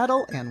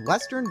Seattle and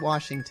Western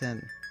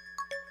Washington.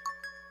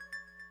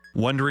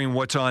 Wondering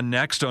what's on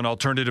next on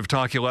Alternative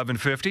Talk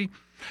 1150?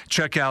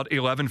 Check out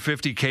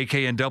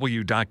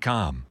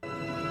 1150kknw.com.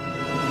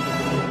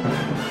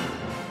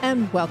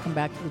 And welcome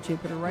back to the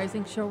Jupiter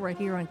Rising show right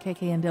here on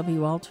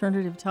KKNW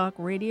Alternative Talk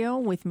Radio.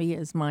 With me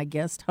is my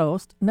guest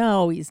host.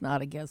 No, he's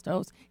not a guest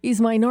host.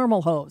 He's my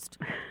normal host.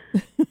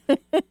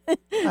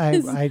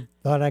 I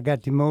thought I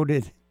got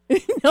demoted.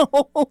 No,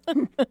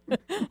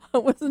 I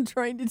wasn't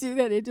trying to do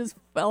that. It just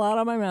fell out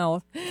of my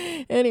mouth.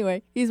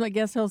 Anyway, he's my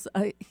guest host.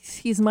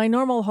 He's my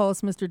normal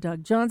host, Mr.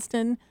 Doug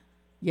Johnston.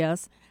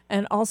 Yes.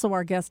 And also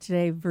our guest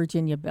today,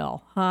 Virginia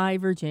Bell. Hi,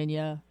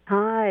 Virginia.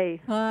 Hi.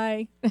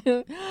 Hi.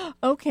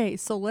 Okay,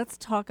 so let's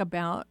talk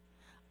about,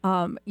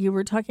 you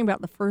were talking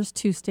about the first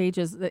 2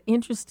 stages.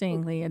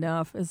 Interestingly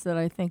enough, is that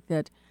I think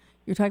that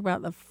you're talking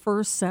about the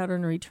first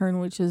Saturn return,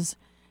 which is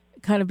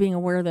kind of being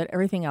aware that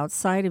everything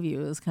outside of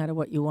you is kind of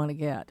what you want to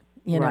get.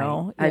 You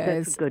know,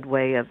 That's a good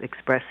way of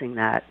expressing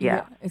that.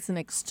 Yeah. It's an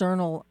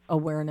external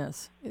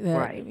awareness that,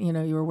 Right. you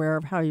know, you're aware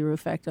of how you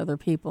affect other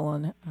people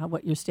and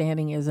what your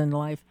standing is in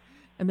life.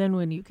 And then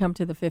when you come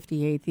to the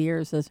 58th year,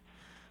 it says,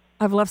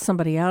 I've left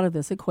somebody out of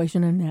this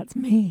equation, and that's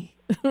me.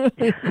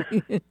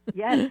 Yes.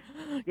 Yeah.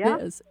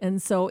 Yes.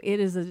 And so it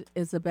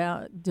is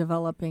about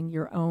developing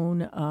your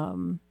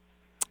own,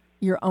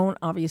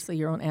 obviously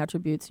your own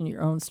attributes and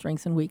your own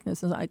strengths and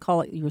weaknesses. I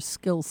call it your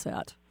skill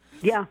set.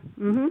 Yeah.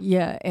 Mm-hmm.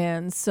 Yeah,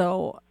 and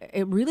so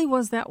it really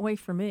was that way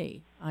for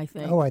me, I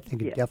think. Oh, I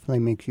think it definitely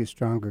makes you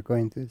stronger.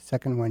 Going through the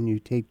second one, you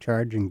take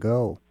charge and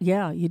go.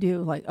 Yeah, you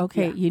do. Like,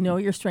 okay, you know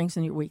your strengths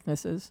and your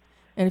weaknesses.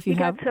 And if you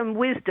have got some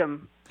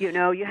wisdom, you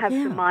have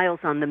some miles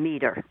on the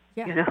meter.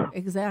 Yeah,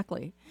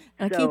 exactly.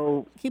 And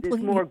so keep there's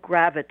looking more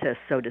gravitas,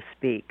 so to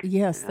speak.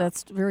 Yes,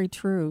 that's very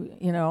true.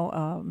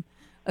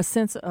 A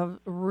sense of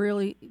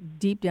really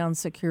deep down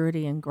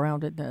security and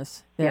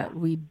groundedness that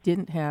we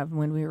didn't have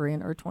when we were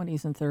in our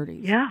 20s and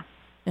 30s. Yeah.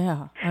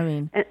 Yeah, I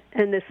mean,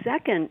 and the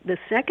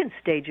second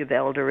stage of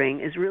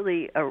eldering is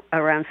really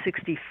around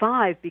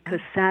 65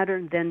 because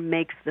Saturn then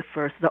makes the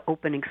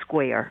opening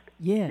square.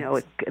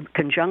 Yes.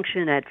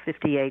 Conjunction at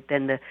 58,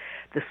 then the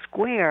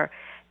square,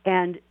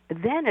 and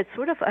then it's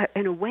sort of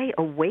in a way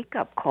a wake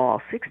up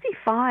call.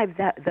 65,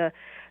 the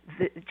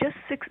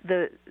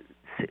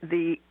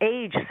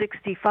age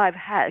 65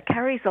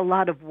 carries a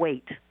lot of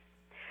weight.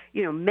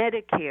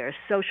 Medicare,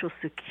 Social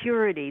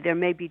Security, there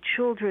may be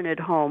children at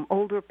home,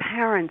 older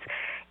parents.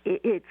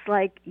 It's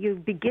like you're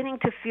beginning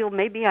to feel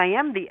maybe I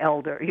am the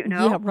elder,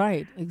 Yeah,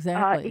 right,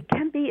 exactly. It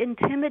can be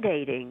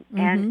intimidating,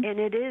 and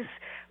it is,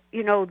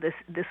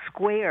 the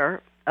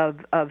square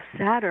of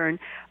Saturn,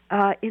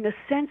 in a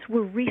sense,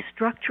 we're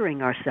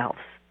restructuring ourselves.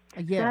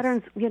 Yes.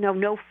 Saturn's,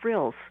 no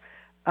frills.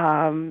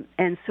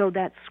 And so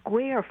that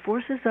square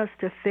forces us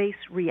to face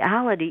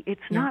reality.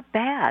 It's not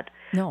bad.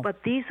 No.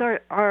 But these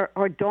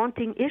are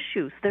daunting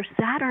issues. They're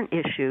Saturn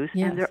issues,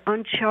 and they're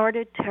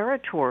uncharted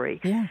territory.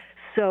 Yeah.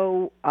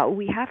 So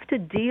we have to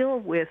deal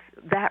with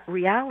that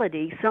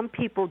reality. Some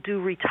people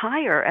do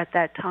retire at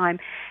that time,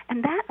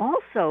 and that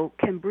also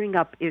can bring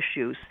up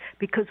issues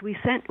because we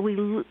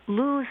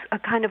lose a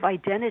kind of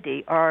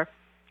identity, our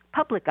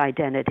public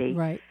identity.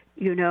 Right.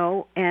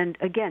 And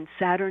again,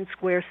 Saturn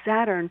square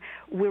Saturn,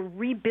 we're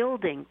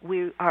rebuilding,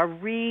 we are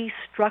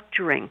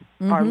restructuring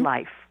our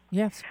life.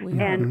 Yes, we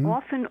are. And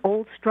often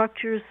old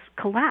structures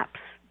collapse,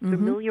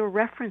 familiar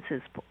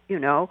references,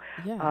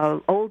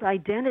 old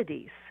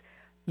identities.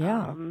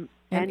 Yeah.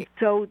 And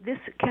so this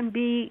can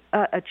be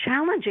a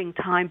challenging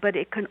time, but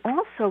it can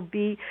also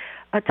be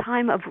a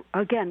time of,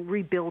 again,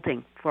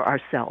 rebuilding for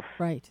ourselves.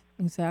 Right,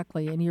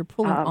 exactly. And you're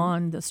pulling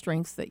on the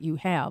strengths that you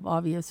have,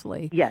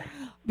 obviously. Yes.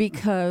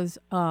 Because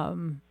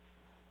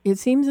it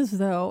seems as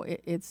though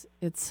it's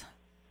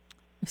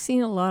I've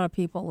seen a lot of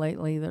people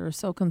lately that are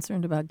so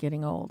concerned about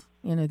getting old,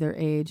 their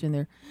age,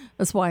 and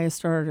that's why I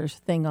started a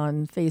thing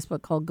on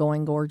Facebook called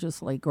Going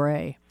Gorgeously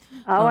Gray.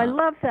 Oh, I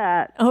love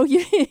that. Oh,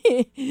 yeah.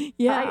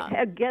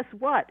 Yeah. Guess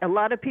what? A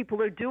lot of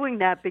people are doing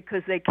that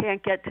because they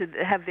can't get to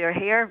have their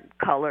hair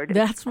colored.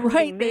 That's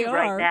right. They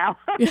are. Right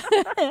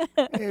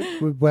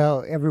now.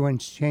 Well,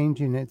 everyone's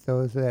changing it,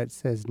 though, that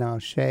says now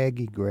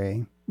shaggy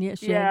gray. Yeah,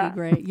 shaggy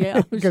gray.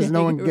 Yeah, because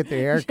no one can get their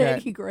hair cut.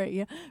 Shaggy gray.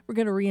 Yeah, we're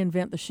going to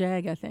reinvent the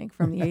shag, I think,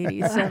 from the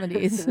 80s,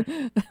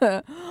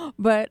 70s.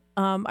 But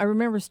I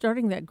remember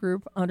starting that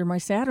group under my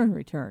Saturn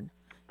return.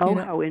 Oh,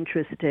 how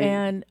interesting!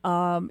 And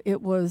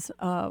it was.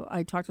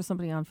 I talked to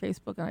somebody on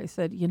Facebook, and I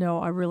said,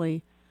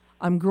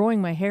 I'm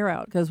growing my hair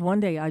out because one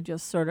day I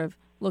just sort of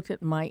looked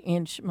at my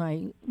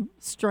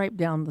stripe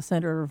down the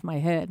center of my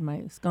head,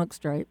 my skunk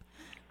stripe.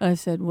 I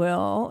said,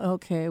 well,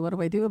 okay, what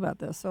do I do about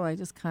this? So I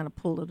just kind of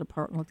pulled it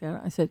apart and looked at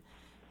it. I said,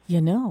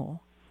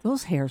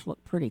 those hairs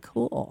look pretty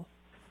cool.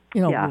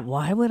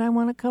 Why would I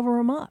want to cover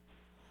them up?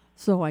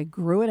 So I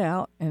grew it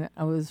out, and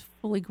I was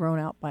fully grown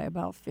out by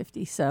about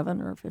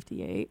 57 or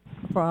 58,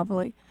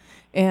 probably.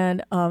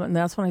 And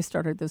that's when I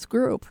started this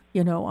group,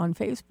 on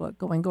Facebook,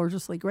 Going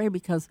Gorgeously Gray,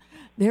 because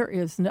there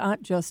is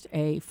not just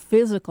a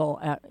physical,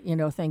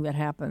 thing that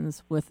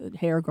happens with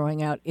hair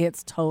growing out.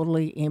 It's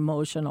totally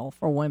emotional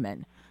for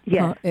women.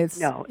 Yes, it's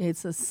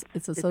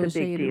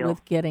associated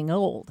with getting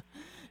old,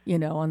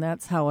 and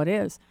that's how it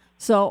is.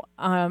 So,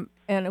 and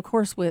of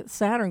course, with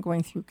Saturn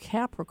going through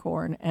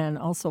Capricorn and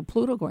also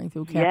Pluto going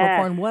through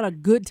Capricorn, what a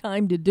good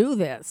time to do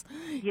this.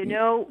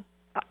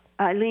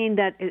 Eileen,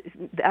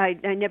 I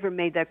never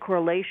made that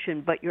correlation,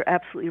 but you're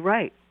absolutely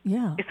right.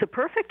 Yeah, it's a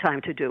perfect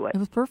time to do it. It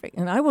was perfect,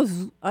 and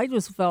I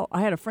just felt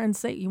I had a friend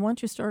say, "You want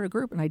to start a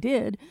group?" And I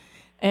did.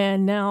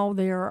 And now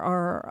there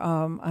are,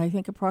 I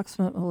think,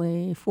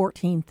 approximately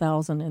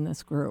 14,000 in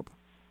this group.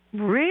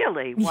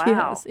 Really? Wow.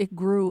 Yes, it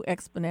grew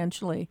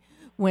exponentially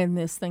when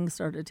this thing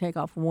started to take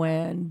off,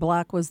 when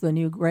black was the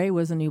new gray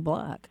was the new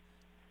black.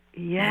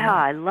 Yeah,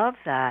 I love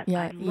that.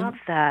 Yeah, I love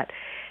that.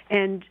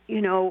 And,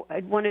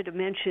 I wanted to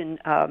mention,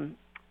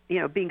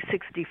 being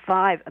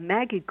 65,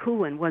 Maggie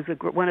Cohen was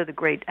one of the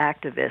great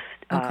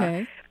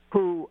activists.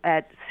 Who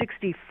at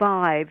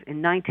 65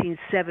 in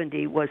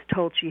 1970 was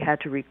told she had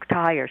to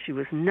retire. She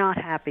was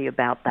not happy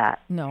about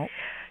that. No.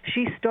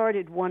 She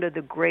started one of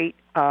the great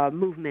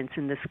movements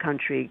in this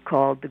country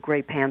called the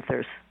Gray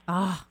Panthers.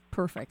 Ah,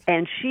 perfect.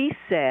 And she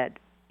said,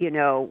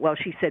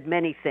 she said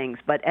many things,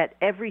 but at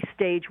every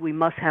stage we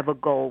must have a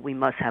goal, we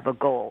must have a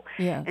goal.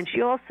 Yes. And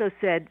she also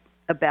said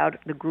about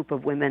the group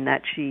of women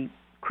that she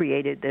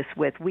created this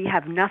with, we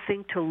have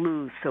nothing to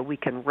lose, so we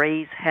can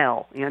raise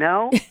hell,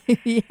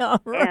 Yeah,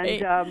 right.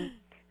 And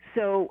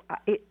So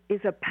it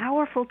is a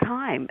powerful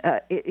time.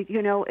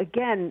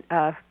 Again,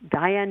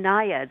 Diane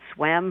Nayed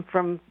swam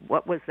from,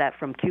 what was that,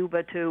 from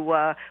Cuba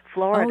to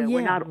Florida. Oh, yeah,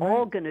 We're not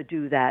all going to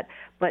do that.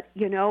 But,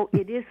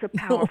 it is a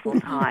powerful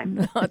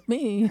time. Not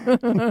me.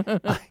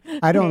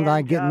 I don't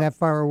like getting that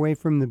far away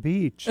from the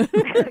beach.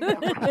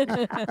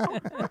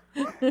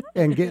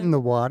 And get in the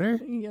water?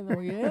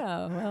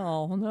 Yeah.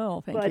 Well,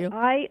 no, thank you. But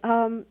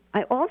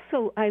I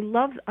also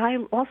love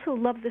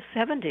the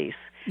 70s.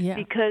 Yeah.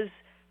 Because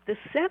the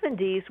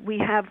 70s, we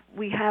have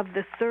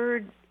the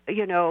third,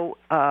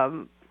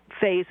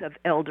 phase of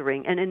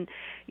eldering, and in,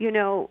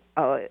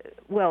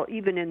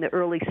 even in the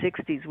early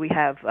 60s, we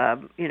have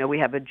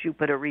a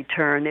Jupiter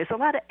return. There's a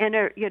lot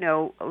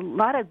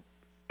of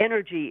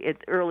energy at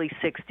early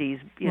 60s,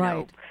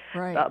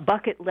 right.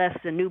 bucket lists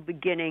and new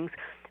beginnings.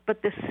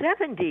 But the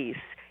 70s.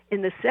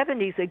 In the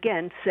 70s,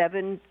 again,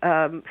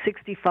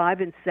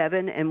 65 and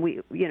 7,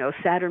 and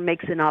Saturn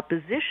makes an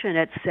opposition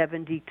at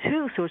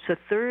 72, so it's a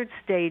third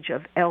stage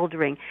of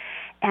eldering.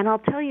 And I'll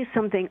tell you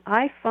something,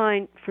 I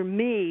find for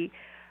me,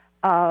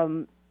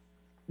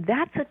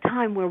 that's a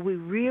time where we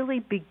really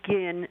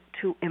begin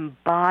to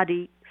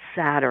embody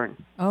Saturn.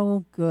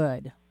 Oh,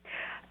 good.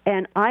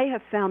 And I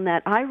have found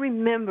that. I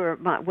remember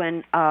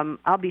when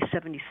I'll be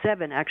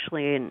 77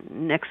 actually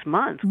next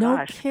month. No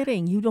Gosh.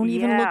 kidding. You don't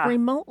even look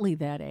remotely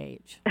that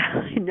age.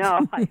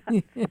 No.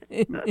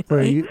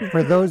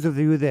 For those of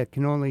you that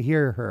can only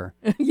hear her,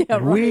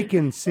 we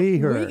can see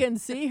her. We can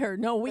see her.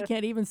 No, we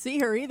can't even see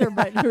her either,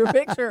 but your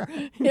picture.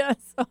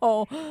 Yes.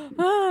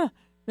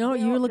 No,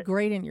 you look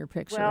great in your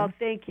picture. Well,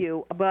 thank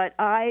you. But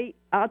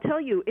I'll tell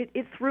you,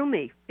 it threw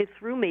me. It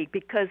threw me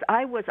because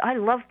I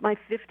loved my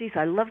 50s,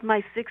 I loved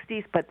my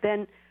 60s, but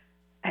then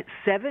at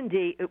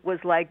 70, it was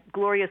like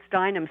Gloria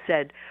Steinem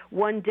said,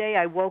 one day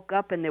I woke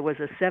up and there was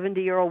a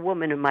 70-year-old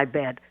woman in my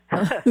bed.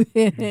 And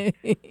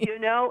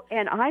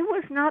I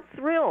was not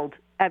thrilled.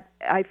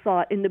 I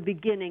thought in the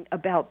beginning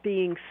about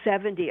being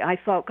 70. I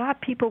thought,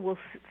 God, people will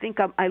think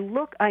I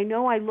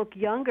know I look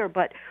younger,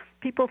 but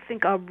people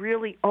think I'm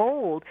really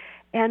old.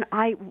 And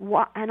I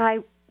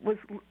was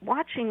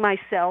watching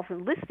myself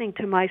and listening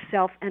to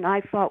myself, and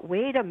I thought,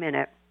 wait a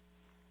minute,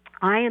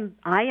 I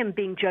am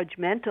being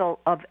judgmental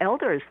of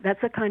elders.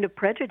 That's a kind of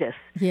prejudice.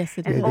 Yes,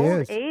 it is. And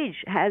old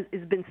age has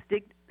been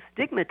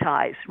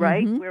stigmatized,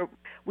 right? Mm-hmm. Where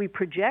we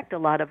project a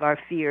lot of our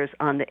fears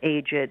on the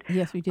aged.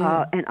 Yes, we do.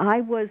 And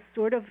I was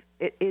sort of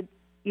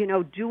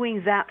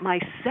doing that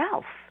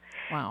myself.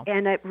 Wow.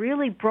 And it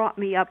really brought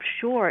me up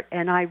short,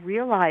 and I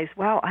realized,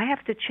 wow, I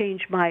have to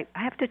change my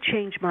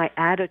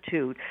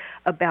attitude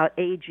about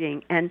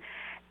aging. And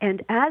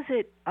as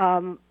it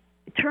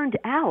turned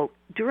out,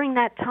 during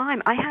that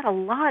time, I had a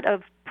lot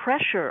of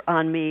pressure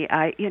on me.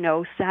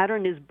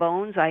 Saturn is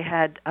bones. I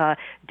had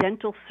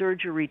dental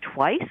surgery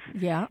twice.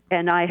 Yeah.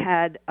 And I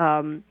had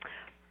a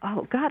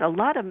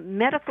lot of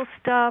medical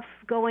stuff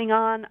going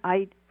on.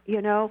 And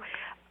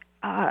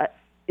I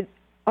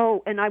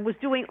was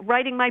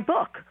writing my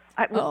book.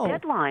 With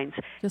deadlines.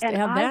 Just and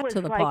add that was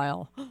to the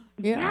pile.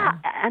 Yeah,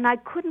 and I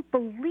couldn't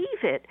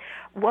believe it,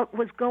 what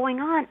was going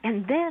on.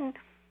 And then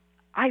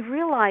I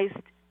realized,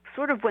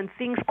 sort of when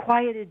things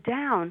quieted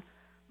down,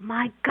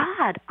 my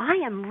God, I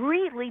am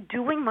really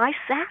doing my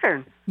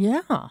Saturn.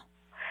 Yeah.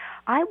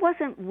 I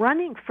wasn't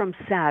running from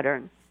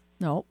Saturn.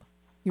 Nope.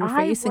 You were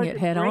facing it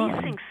head on. I was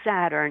embracing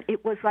Saturn.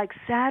 It was like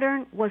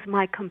Saturn was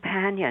my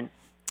companion.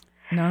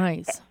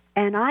 Nice.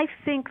 And I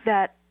think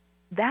that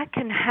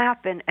can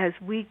happen as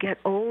we get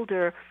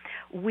older.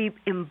 We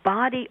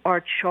embody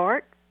our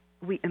chart.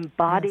 We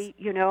embody,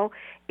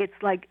 it's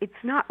like it's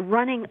not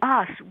running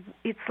us.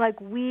 It's like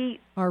we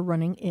are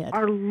running it.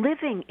 Are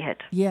living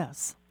it.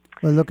 Yes.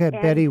 Well, look at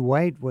Betty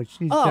White, what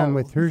she's done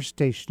with her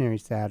stationary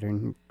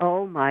Saturn.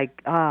 Oh, my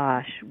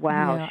gosh.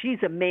 Wow. Yeah.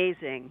 She's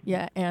amazing.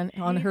 Yeah, and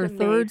She's on her amazing.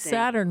 third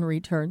Saturn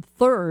return,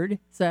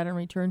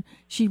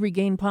 she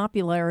regained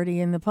popularity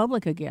in the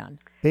public again.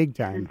 Big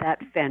time. Isn't that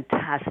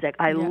fantastic?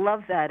 I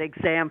love that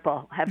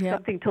example. Have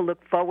something to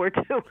look forward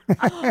to.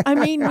 I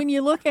mean, when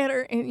you look at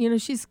her, and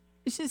she's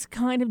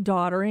kind of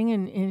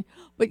doddering,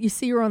 but you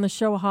see her on the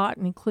show Hot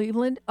in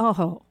Cleveland.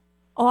 Oh,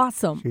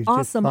 awesome. She's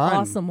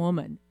awesome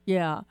woman.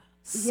 Yeah.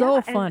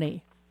 So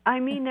funny.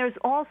 I mean, there's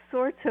all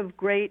sorts of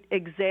great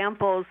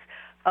examples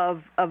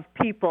of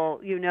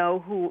people,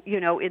 who,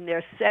 in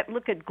their set.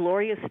 Look at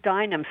Gloria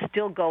Steinem,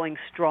 still going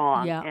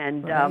strong. Yeah,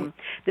 and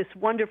this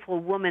wonderful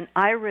woman,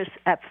 Iris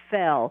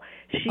Apfel.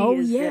 She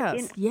is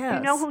yes. You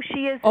know who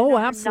she is? Oh,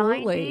 in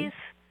absolutely. 90s?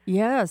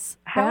 Yes,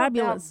 How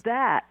fabulous. about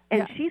that?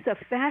 And she's a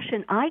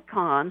fashion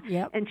icon.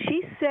 Yep. And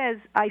she says,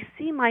 I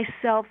see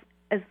myself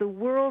as the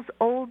world's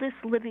oldest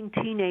living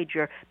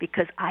teenager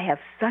because I have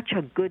such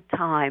a good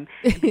time,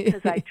 and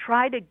because I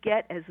try to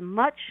get as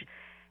much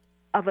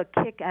of a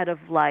kick out of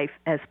life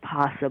as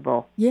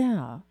possible.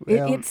 Yeah.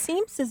 Well, it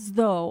seems as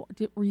though,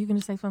 were you going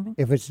to say something?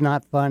 If it's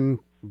not fun,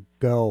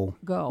 go.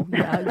 Go.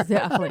 Yeah,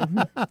 exactly.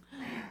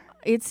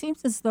 It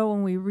seems as though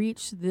when we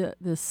reach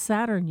the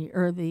Saturn year,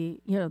 or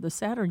the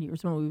Saturn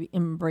years, when we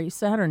embrace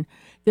Saturn,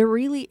 there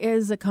really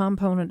is a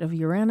component of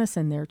Uranus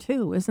in there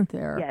too, isn't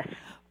there? Yes.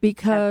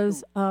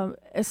 because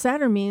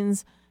Saturn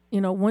means,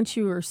 once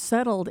you are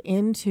settled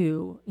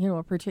into,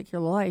 a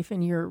particular life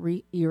and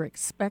you're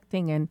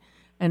expecting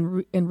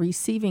and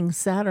receiving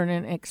Saturn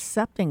and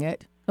accepting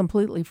it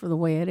completely for the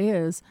way it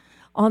is,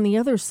 on the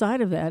other side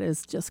of that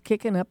is just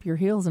kicking up your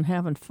heels and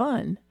having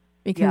fun,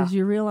 because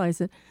you realize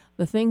that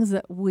the things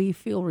that we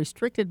feel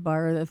restricted by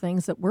are the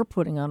things that we're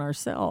putting on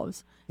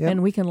ourselves,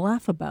 and we can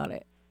laugh about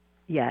it.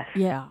 Yes.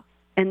 Yeah.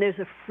 And there's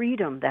a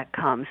freedom that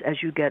comes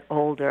as you get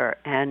older.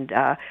 And,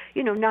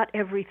 not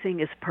everything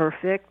is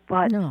perfect,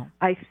 but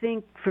I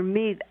think for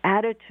me,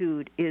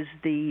 attitude is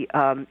the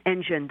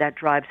engine that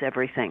drives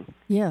everything.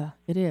 Yeah,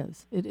 it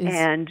is. It is.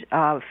 And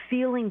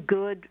feeling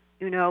good,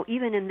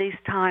 even in these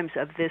times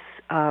of this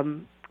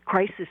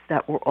crisis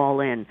that we're all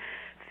in,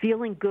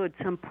 feeling good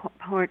some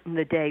point in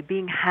the day,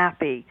 being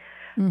happy,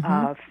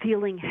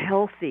 feeling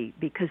healthy,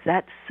 because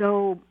that's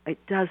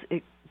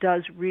it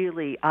does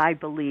really, I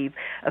believe,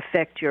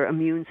 affect your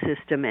immune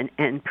system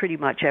and pretty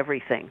much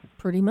everything.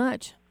 Pretty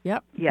much.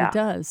 Yep. Yeah. It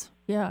does.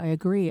 Yeah, I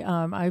agree.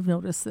 I've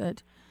noticed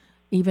that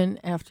even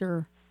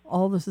after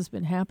all this has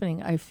been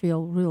happening, I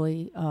feel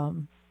really,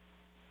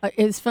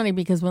 it's funny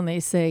because when they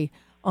say,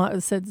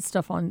 said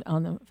stuff on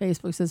the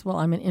Facebook says, well,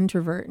 I'm an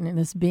introvert and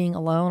this being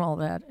alone, all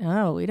that.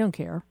 Oh, we don't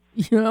care.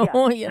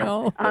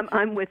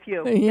 I'm with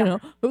you.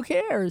 Who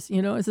cares?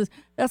 It says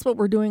that's what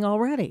we're doing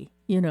already,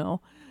 Yeah.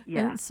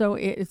 And so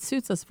it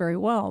suits us very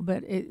well,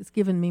 but it's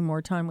given me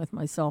more time with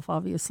myself,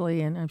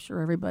 obviously, and I'm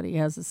sure everybody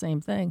has the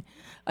same thing.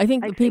 I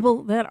think the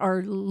people that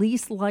are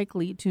least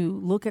likely to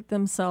look at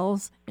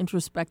themselves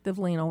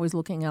introspectively and always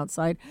looking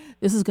outside,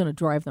 this is going to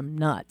drive them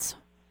nuts.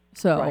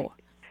 So, right.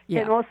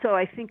 Yeah. And also,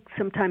 I think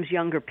sometimes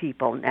younger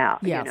people now,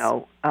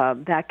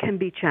 that can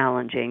be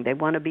challenging. They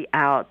want to be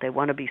out. They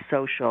want to be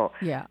social.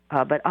 Yeah.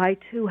 But I,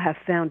 too, have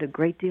found a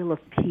great deal of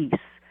peace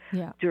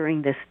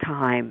during this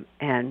time,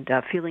 and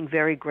feeling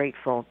very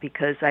grateful,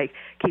 because I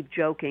keep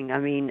joking. I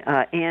mean,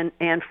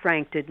 Anne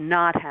Frank did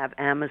not have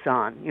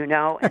Amazon,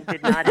 and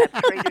did not have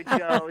Trader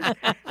Joe's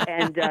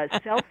and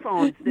cell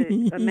phones.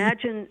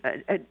 Imagine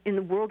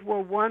in World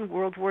War I,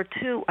 World War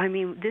II. I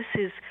mean,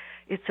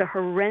 it's a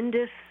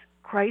horrendous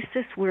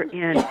crisis we're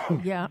in.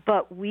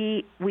 But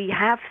we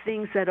have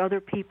things that other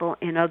people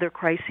in other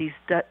crises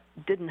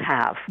didn't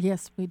have.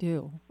 Yes, we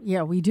do.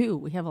 Yeah, we do.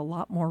 We have a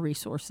lot more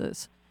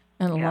resources.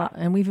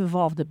 And we've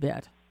evolved a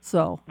bit.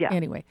 So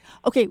anyway,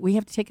 okay, we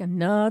have to take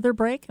another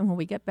break, and when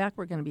we get back,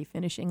 we're going to be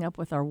finishing up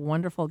with our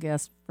wonderful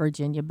guest,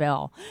 Virginia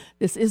Bell.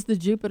 This is the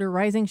Jupiter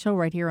Rising Show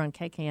right here on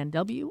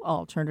KKNW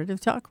Alternative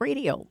Talk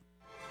Radio.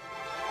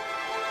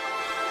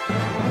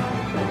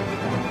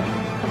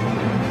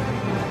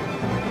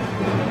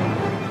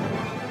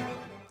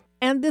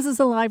 And this is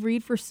a live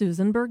read for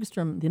Susan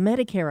Bergstrom, the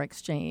Medicare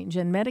exchange.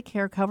 And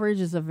Medicare coverage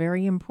is a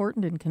very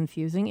important and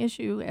confusing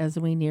issue as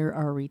we near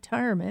our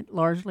retirement,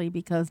 largely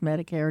because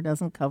Medicare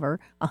doesn't cover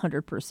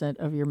 100%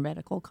 of your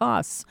medical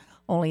costs,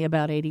 only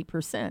about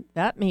 80%.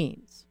 That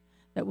means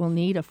that we'll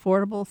need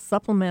affordable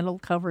supplemental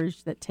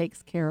coverage that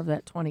takes care of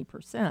that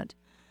 20%.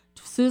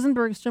 Susan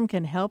Bergstrom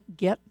can help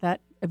get that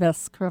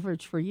best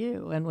coverage for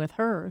you. And with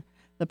her,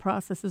 the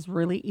process is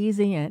really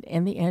easy, and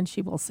in the end,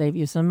 she will save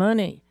you some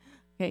money.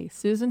 Okay,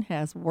 Susan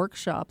has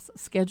workshops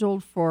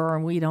scheduled for,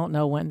 and we don't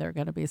know when they're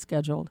going to be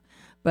scheduled,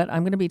 but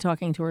I'm going to be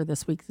talking to her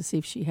this week to see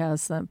if she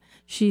has them.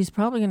 She's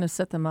probably going to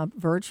set them up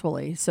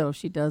virtually, so if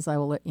she does, I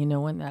will let you know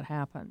when that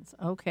happens.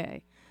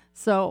 Okay,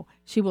 so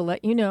she will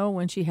let you know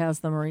when she has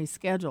them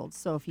rescheduled.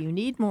 So if you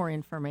need more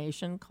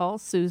information, call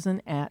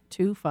Susan at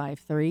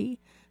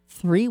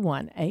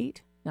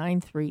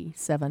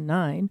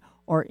 253-318-9379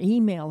 or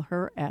email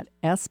her at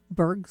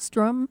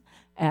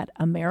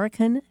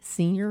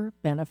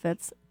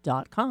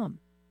sbergstrom@americanseniorbenefits.com.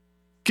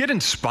 Get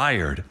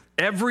inspired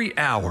every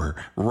hour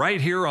right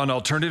here on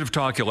Alternative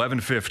Talk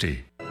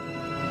 1150.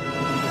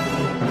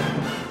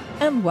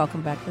 And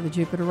welcome back to the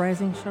Jupiter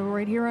Rising Show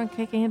right here on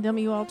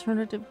KKNW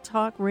Alternative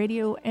Talk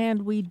Radio.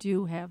 And we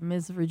do have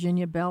Ms.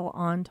 Virginia Bell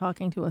on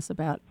talking to us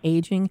about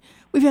aging.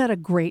 We've had a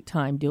great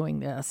time doing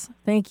this.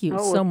 Thank you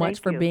so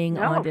much for being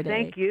on today.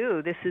 Thank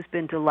you. This has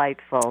been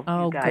delightful.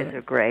 You guys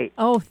are great.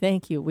 Oh,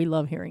 thank you. We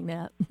love hearing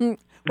that.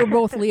 We're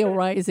both Leo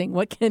Rising.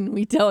 What can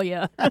we tell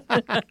you?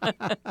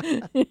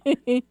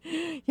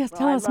 Yes,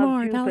 tell us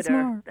more. Tell us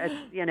more. That's,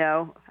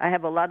 I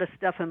have a lot of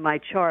stuff in my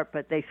chart,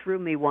 but they threw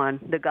me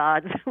one, the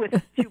gods,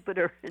 with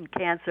Jupiter and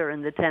Cancer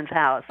in the 10th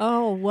house.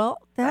 Oh, well,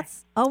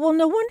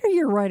 no wonder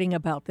you're writing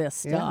about this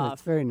stuff. Yeah,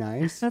 that's very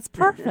nice. That's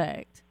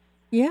perfect.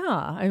 Yeah,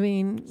 I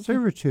mean...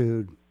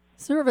 Servitude.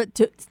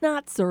 It's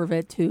not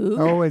servitude.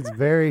 Oh, it's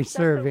very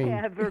serving. Okay,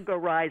 I have Virgo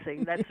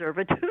rising. That's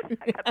servitude.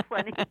 I got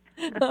plenty.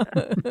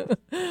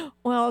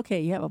 Well, okay,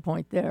 you have a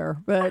point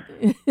there. But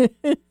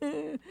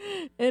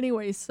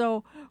anyway,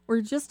 so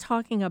we're just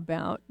talking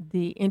about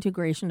the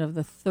integration of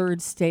the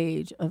third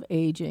stage of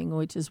aging,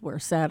 which is where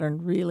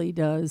Saturn really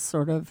does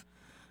sort of,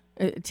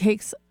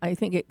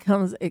 it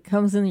comes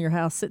in your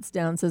house, sits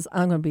down, and says,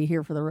 I'm going to be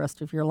here for the rest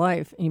of your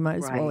life. And you might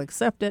as well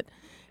accept it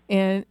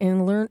and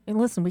learn. And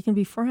listen, we can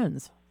be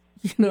friends.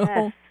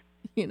 Yes.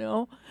 you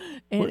know.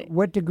 And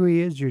What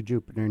degree is your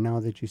Jupiter now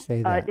that you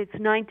say that? It's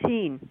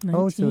 19.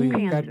 Oh, so 19.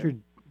 you've got your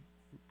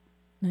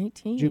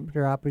 19.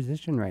 Jupiter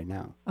opposition right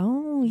now.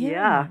 Oh, yeah.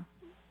 Yeah.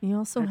 You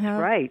also That's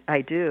have right,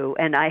 I do.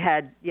 And I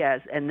had,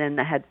 and then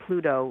I had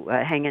Pluto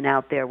hanging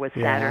out there with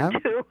Saturn, Yeah.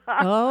 too.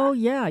 Oh,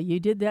 yeah, you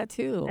did that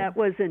too.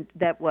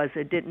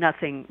 It did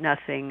nothing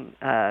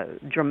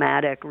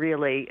dramatic,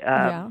 really.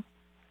 Yeah.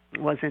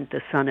 Wasn't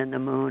the sun and the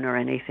moon or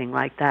anything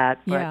like that.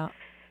 But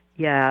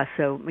Yeah.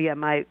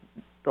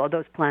 all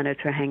those planets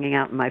are hanging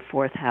out in my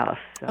fourth house.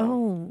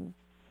 So.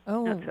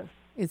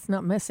 It's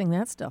not messing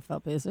that stuff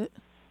up, is it?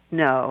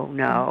 No,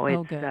 Oh,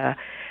 it's good.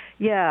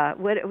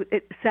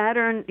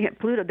 Saturn,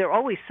 Pluto, they're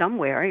always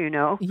somewhere, you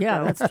know. Yeah,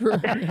 so. that's true.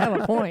 You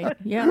have a point.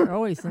 Yeah, they're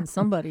always in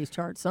somebody's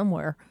chart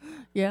somewhere.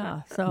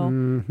 Yeah,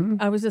 so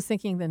I was just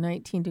thinking the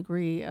 19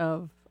 degree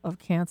of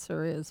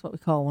Cancer is what we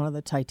call one of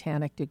the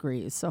Titanic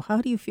degrees. So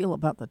how do you feel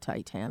about the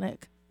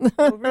Titanic?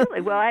 Oh,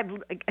 really? Well,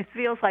 it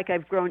feels like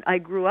I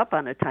grew up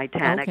on a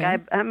Titanic. Okay.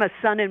 I'm a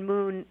sun and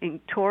moon in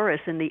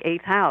Taurus in the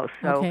 8th house.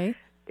 So Okay.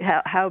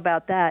 how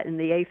about that? In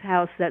the 8th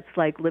house, that's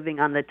like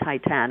living on the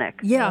Titanic.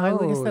 Yeah, I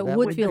guess that that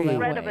would would feel be- that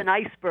Threat way. of an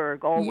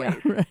iceberg, always.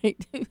 Yeah,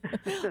 right.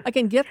 I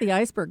can get the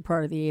iceberg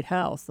part of the 8th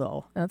house,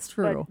 though. That's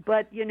true.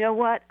 But you know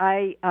what?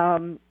 I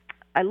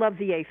love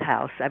the 8th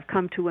house. I've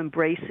come to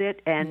embrace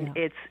it, and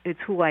it's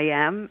who I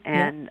am.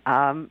 And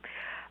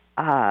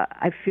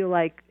I feel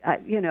like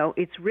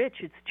it's rich,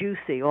 it's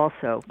juicy.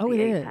 Also, Oh,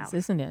 the it 8th is, house.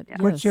 isn't it?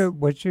 What's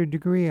Yes. your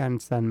degree on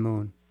Sun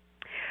Moon?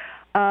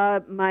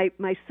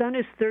 My sun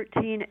is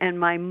 13 and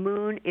my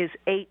moon is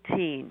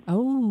 18.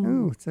 Oh,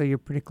 Oh, so you're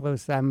pretty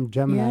close. I'm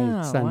Gemini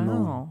yeah. Sun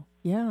Moon. Wow.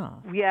 Yeah,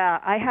 Yeah,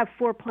 I have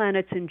 4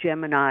 planets in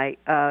Gemini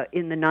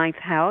in the 9th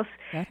house.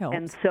 that helps.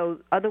 And so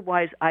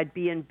otherwise I'd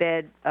be in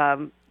bed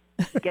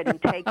getting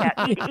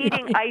takeout,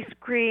 eating ice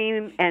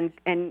cream and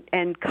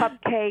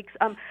cupcakes.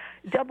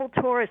 Double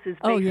Taurus is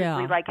Oh, basically yeah.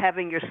 like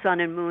having your sun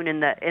and moon in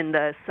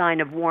the sign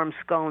of warm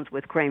scones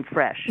with creme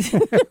fraiche.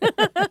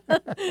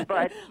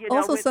 But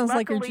Also sounds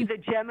like you're luckily the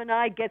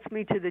Gemini gets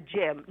me to the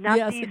gym. Not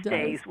Yes, these it does.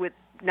 days with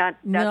not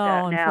No, that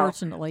now.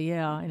 unfortunately,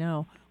 yeah, I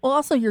know. Well,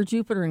 also your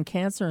Jupiter in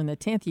Cancer in the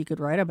 10th, you could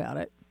write about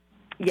it.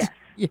 Yes.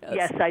 Yes.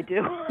 Yes, I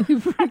do.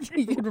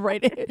 You could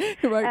write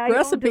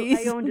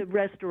recipes. I owned a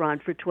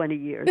restaurant for 20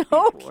 years.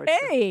 before, so-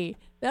 Okay,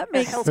 that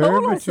makes total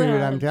Servitude,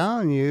 sense. I'm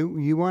telling you,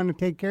 you want to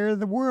take care of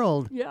the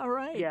world. Yeah,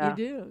 right. Yeah. You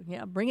do.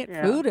 Yeah, bring it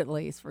Yeah. food at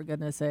least, for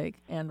goodness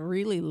sake, and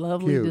really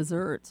lovely Cute.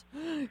 desserts.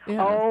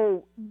 Yeah.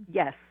 Oh,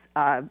 yes.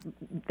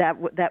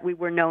 That we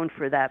were known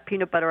for that.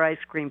 Peanut butter ice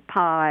cream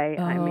pie.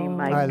 I mean,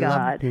 my I love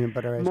God. peanut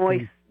butter ice moist,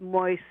 cream.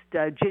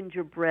 moist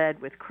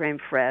gingerbread with creme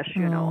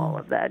fraiche, all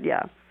of that,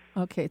 yeah.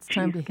 Okay, it's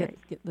time to get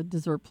the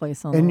dessert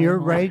place on. And the you're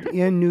way home. right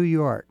in New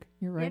York.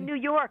 You're right. In New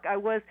York, I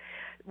was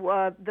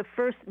the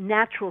first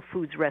natural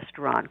foods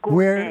restaurant,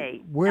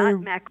 gourmet, Where-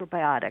 not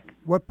macrobiotic.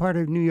 What part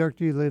of New York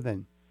do you live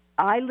in?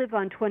 I live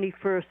on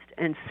 21st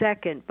and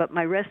 2nd, but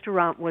my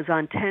restaurant was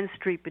on 10th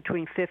Street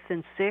between 5th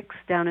and 6th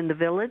down in the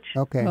Village.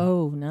 Okay.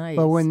 Oh, nice.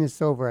 But when this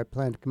is over, I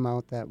plan to come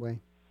out that way.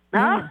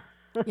 Ah,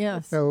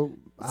 Yes. So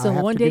I'll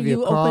have one to day give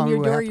you a call open and your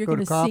we'll door, have to you're go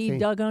going to to see coffee.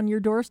 Doug on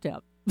your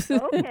doorstep.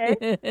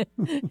 okay.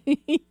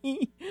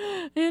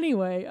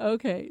 Anyway,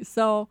 okay.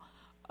 So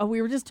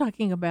we were just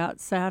talking about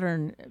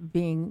Saturn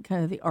being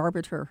kind of the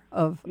arbiter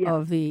of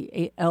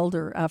the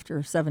elder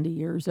after 70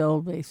 years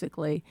old,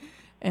 basically.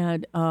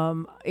 And,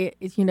 I'm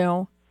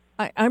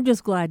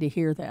just glad to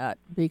hear that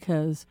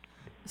because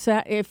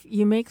if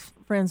you make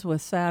friends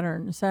with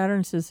Saturn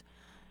says,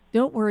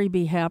 don't worry,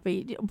 be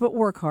happy, but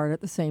work hard at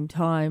the same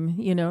time,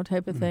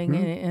 type of thing,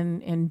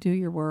 and do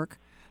your work.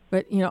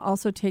 But,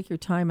 also take your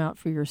time out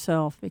for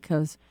yourself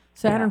because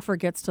Saturn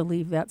forgets to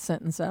leave that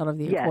sentence out of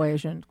the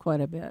equation quite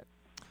a bit.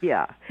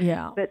 Yeah.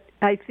 Yeah. But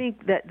I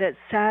think that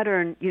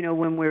Saturn,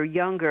 when we're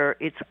younger,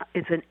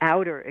 it's an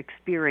outer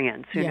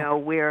experience,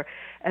 where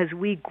as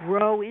we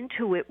grow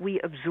into it, we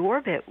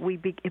absorb it.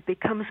 It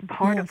becomes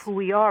part of who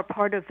we are,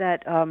 part of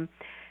that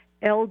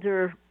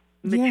elder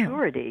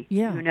maturity,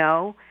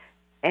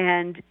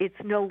 and it's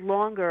no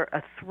longer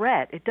a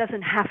threat. It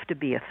doesn't have to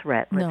be a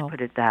threat, let's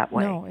put it that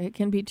way. No, it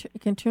can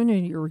turn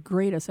into your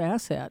greatest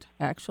asset,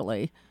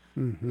 actually.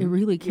 It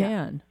really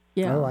can.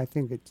 Yeah. Oh, I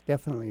think it's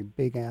definitely a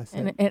big asset.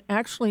 And it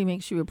actually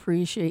makes you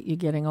appreciate you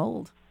getting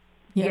old.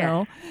 You Yes.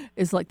 know,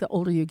 it's like the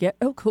older you get,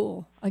 oh,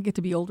 cool, I get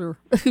to be older.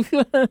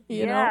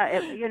 you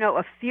know?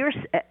 A fierce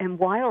and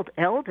wild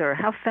elder.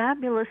 How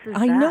fabulous is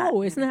that? I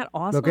know, isn't that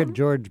awesome? Look at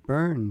George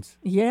Burns.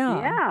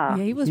 Yeah,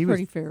 he was He was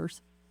pretty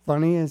fierce.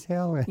 Funny as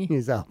hell when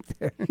he's out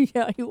there.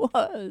 Yeah, he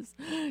was.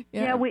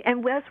 Yeah,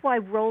 and that's why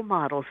role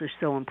models are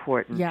so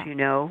important. Yeah.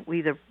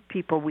 Either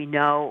people we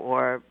know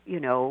or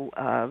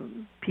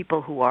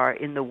people who are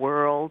in the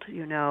world.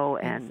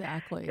 And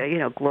Exactly.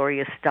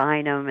 Gloria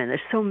Steinem, and there's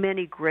so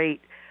many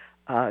great.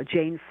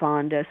 Jane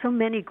Fonda, so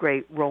many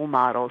great role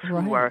models who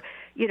Right.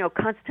 are,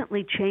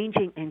 constantly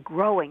changing and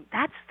growing.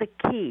 That's the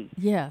key.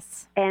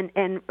 Yes. And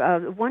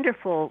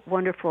wonderful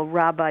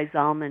Rabbi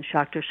Zalman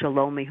Schachter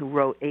Shalomi, who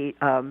wrote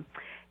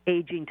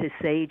Aging to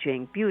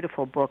Saging,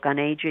 beautiful book on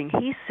aging.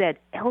 He said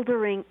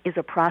eldering is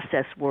a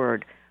process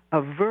word,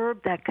 a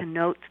verb that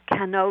connotes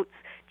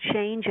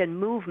change and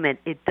movement.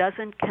 It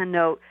doesn't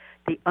connote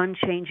the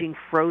unchanging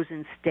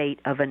frozen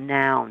state of a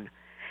noun.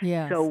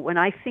 Yes. So when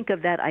I think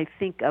of that, I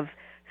think of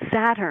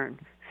Saturn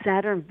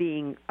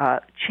being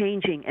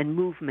changing and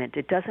movement.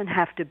 It doesn't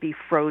have to be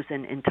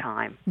frozen in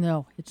time.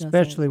 No, it doesn't.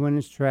 Especially when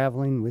it's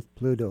traveling with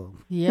Pluto.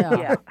 Yeah.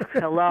 Yeah.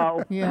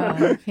 Hello.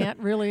 Yeah, you can't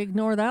really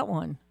ignore that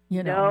one.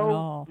 At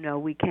all. No,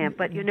 we can't.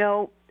 But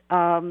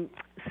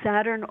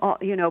Saturn,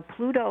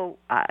 Pluto,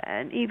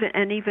 and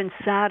even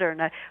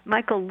Saturn.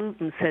 Michael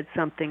Luton said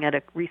something at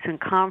a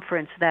recent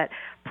conference that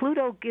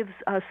Pluto gives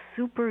us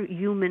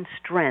superhuman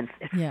strength.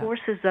 It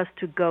forces us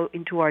to go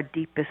into our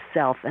deepest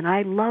self, and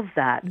I love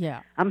that.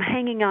 Yeah, I'm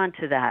hanging on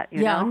to that.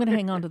 You know? I'm going to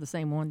hang on to the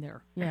same one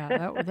there.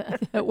 Yeah,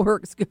 that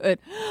works good.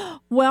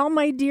 Well,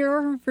 my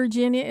dear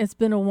Virginia, it's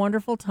been a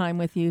wonderful time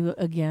with you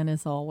again,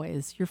 as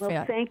always. You're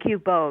fat. Thank you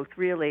both.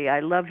 Really,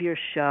 I love your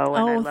show,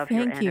 and I love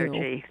your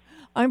energy.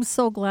 I'm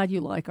so glad you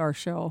like our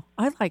show.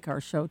 I like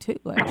our show too,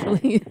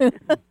 actually.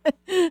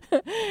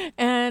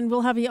 And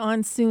we'll have you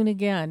on soon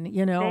again,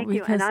 Thank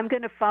you. And I'm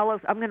going to follow.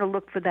 I'm going to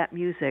look for that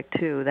music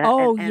too. Yes.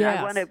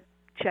 I want to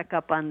check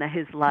up on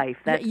his life.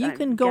 That you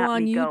can go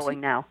on YouTube. Going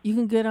now. You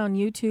can get on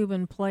YouTube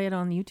and play it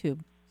on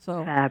YouTube.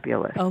 So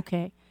fabulous.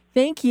 Okay.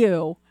 Thank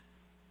you.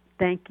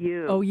 Thank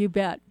you. Oh, you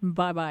bet.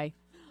 Bye-bye.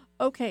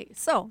 Okay.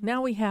 So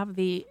now we have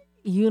the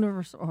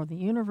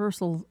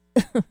universal.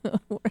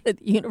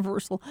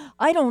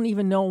 I don't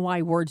even know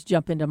why words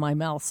jump into my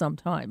mouth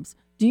sometimes.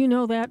 Do you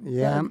know that?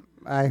 Yeah,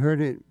 I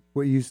heard it.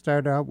 Well, you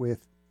start out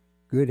with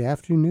 "Good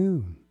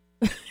afternoon."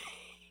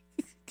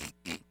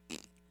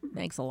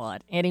 Thanks a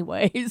lot.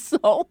 Anyway,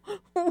 so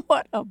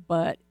what a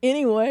butt.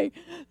 Anyway,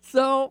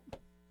 so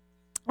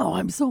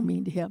I'm so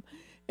mean to him.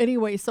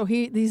 Anyway, so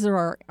these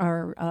are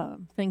our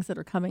things that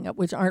are coming up,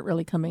 which aren't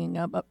really coming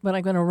up, but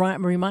I'm going to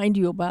remind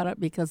you about it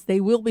because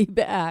they will be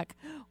back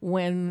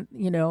when,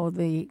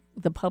 the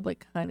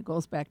public kind of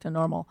goes back to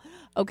normal.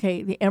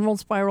 Okay, the Emerald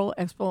Spiral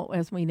Expo,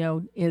 as we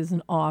know,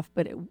 isn't off,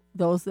 but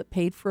those that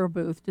paid for a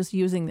booth, just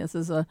using this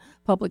as a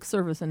public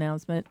service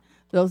announcement,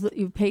 those that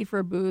you've paid for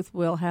a booth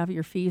will have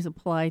your fees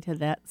applied to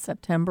that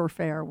September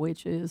fair,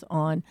 which is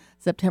on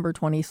September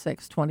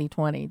 26,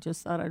 2020.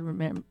 Just thought I'd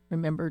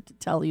remember to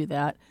tell you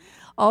that.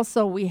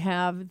 Also, we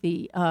have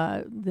the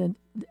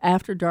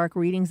After Dark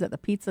readings at the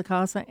Pizza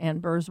Casa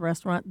and Burr's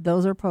Restaurant.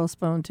 Those are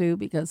postponed, too,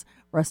 because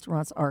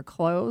restaurants are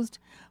closed.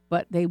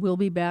 But they will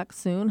be back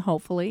soon,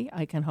 hopefully.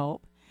 I can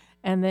hope.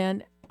 And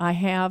then I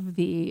have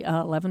the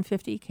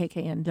 1150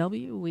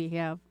 KKNW. We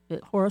have the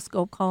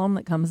horoscope column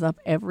that comes up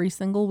every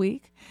single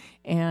week.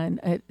 And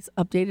it's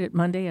updated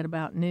Monday at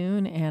about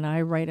noon. And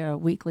I write a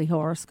weekly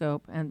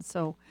horoscope. And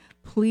so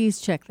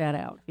please check that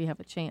out if you have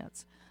a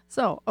chance.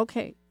 So,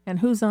 okay. And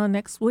who's on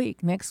next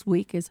week? Next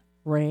week is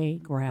Ray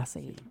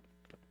Grassi.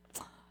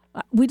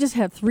 We just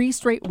had 3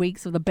 straight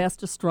weeks of the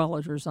best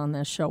astrologers on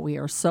this show. We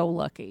are so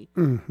lucky.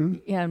 Mm-hmm.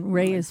 And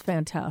Ray is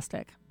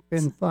fantastic.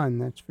 Been fun,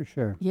 that's for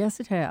sure. Yes,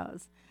 it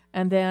has.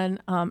 And then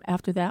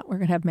after that, we're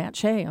going to have Matt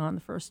Shea on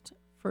the first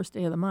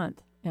day of the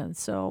month. And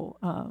so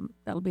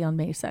that'll be on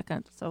May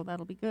 2nd. So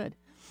that'll be good.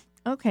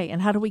 Okay,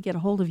 and how do we get a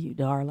hold of you,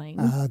 darling?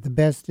 The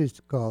best is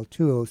to call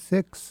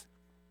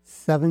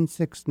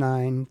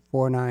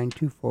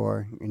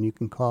 206-769-4924, and you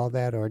can call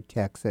that or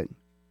text it.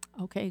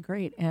 Okay,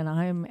 great. And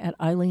I'm at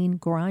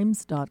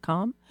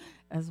EileenGrimes.com,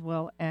 as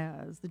well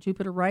as the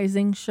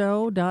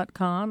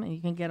JupiterRisingShow.com. And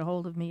you can get a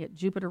hold of me at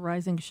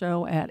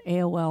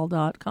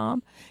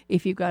JupiterRisingShow@AOL.com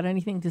if you've got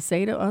anything to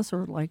say to us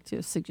or would like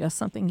to suggest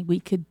something we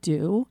could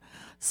do.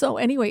 So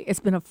anyway, it's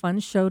been a fun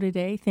show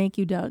today. Thank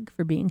you, Doug,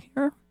 for being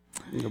here.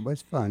 It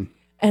was fun.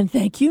 And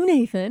thank you,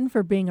 Nathan,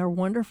 for being our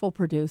wonderful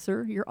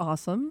producer. You're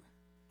awesome.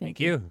 Thank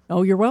you.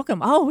 Oh, you're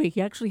welcome. Oh,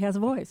 he actually has a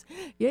voice.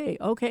 Yay.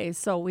 Okay,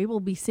 so we will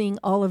be seeing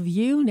all of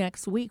you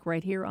next week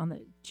right here on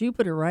the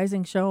Jupiter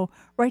Rising Show,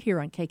 right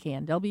here on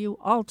KKNW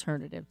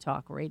Alternative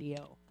Talk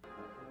Radio.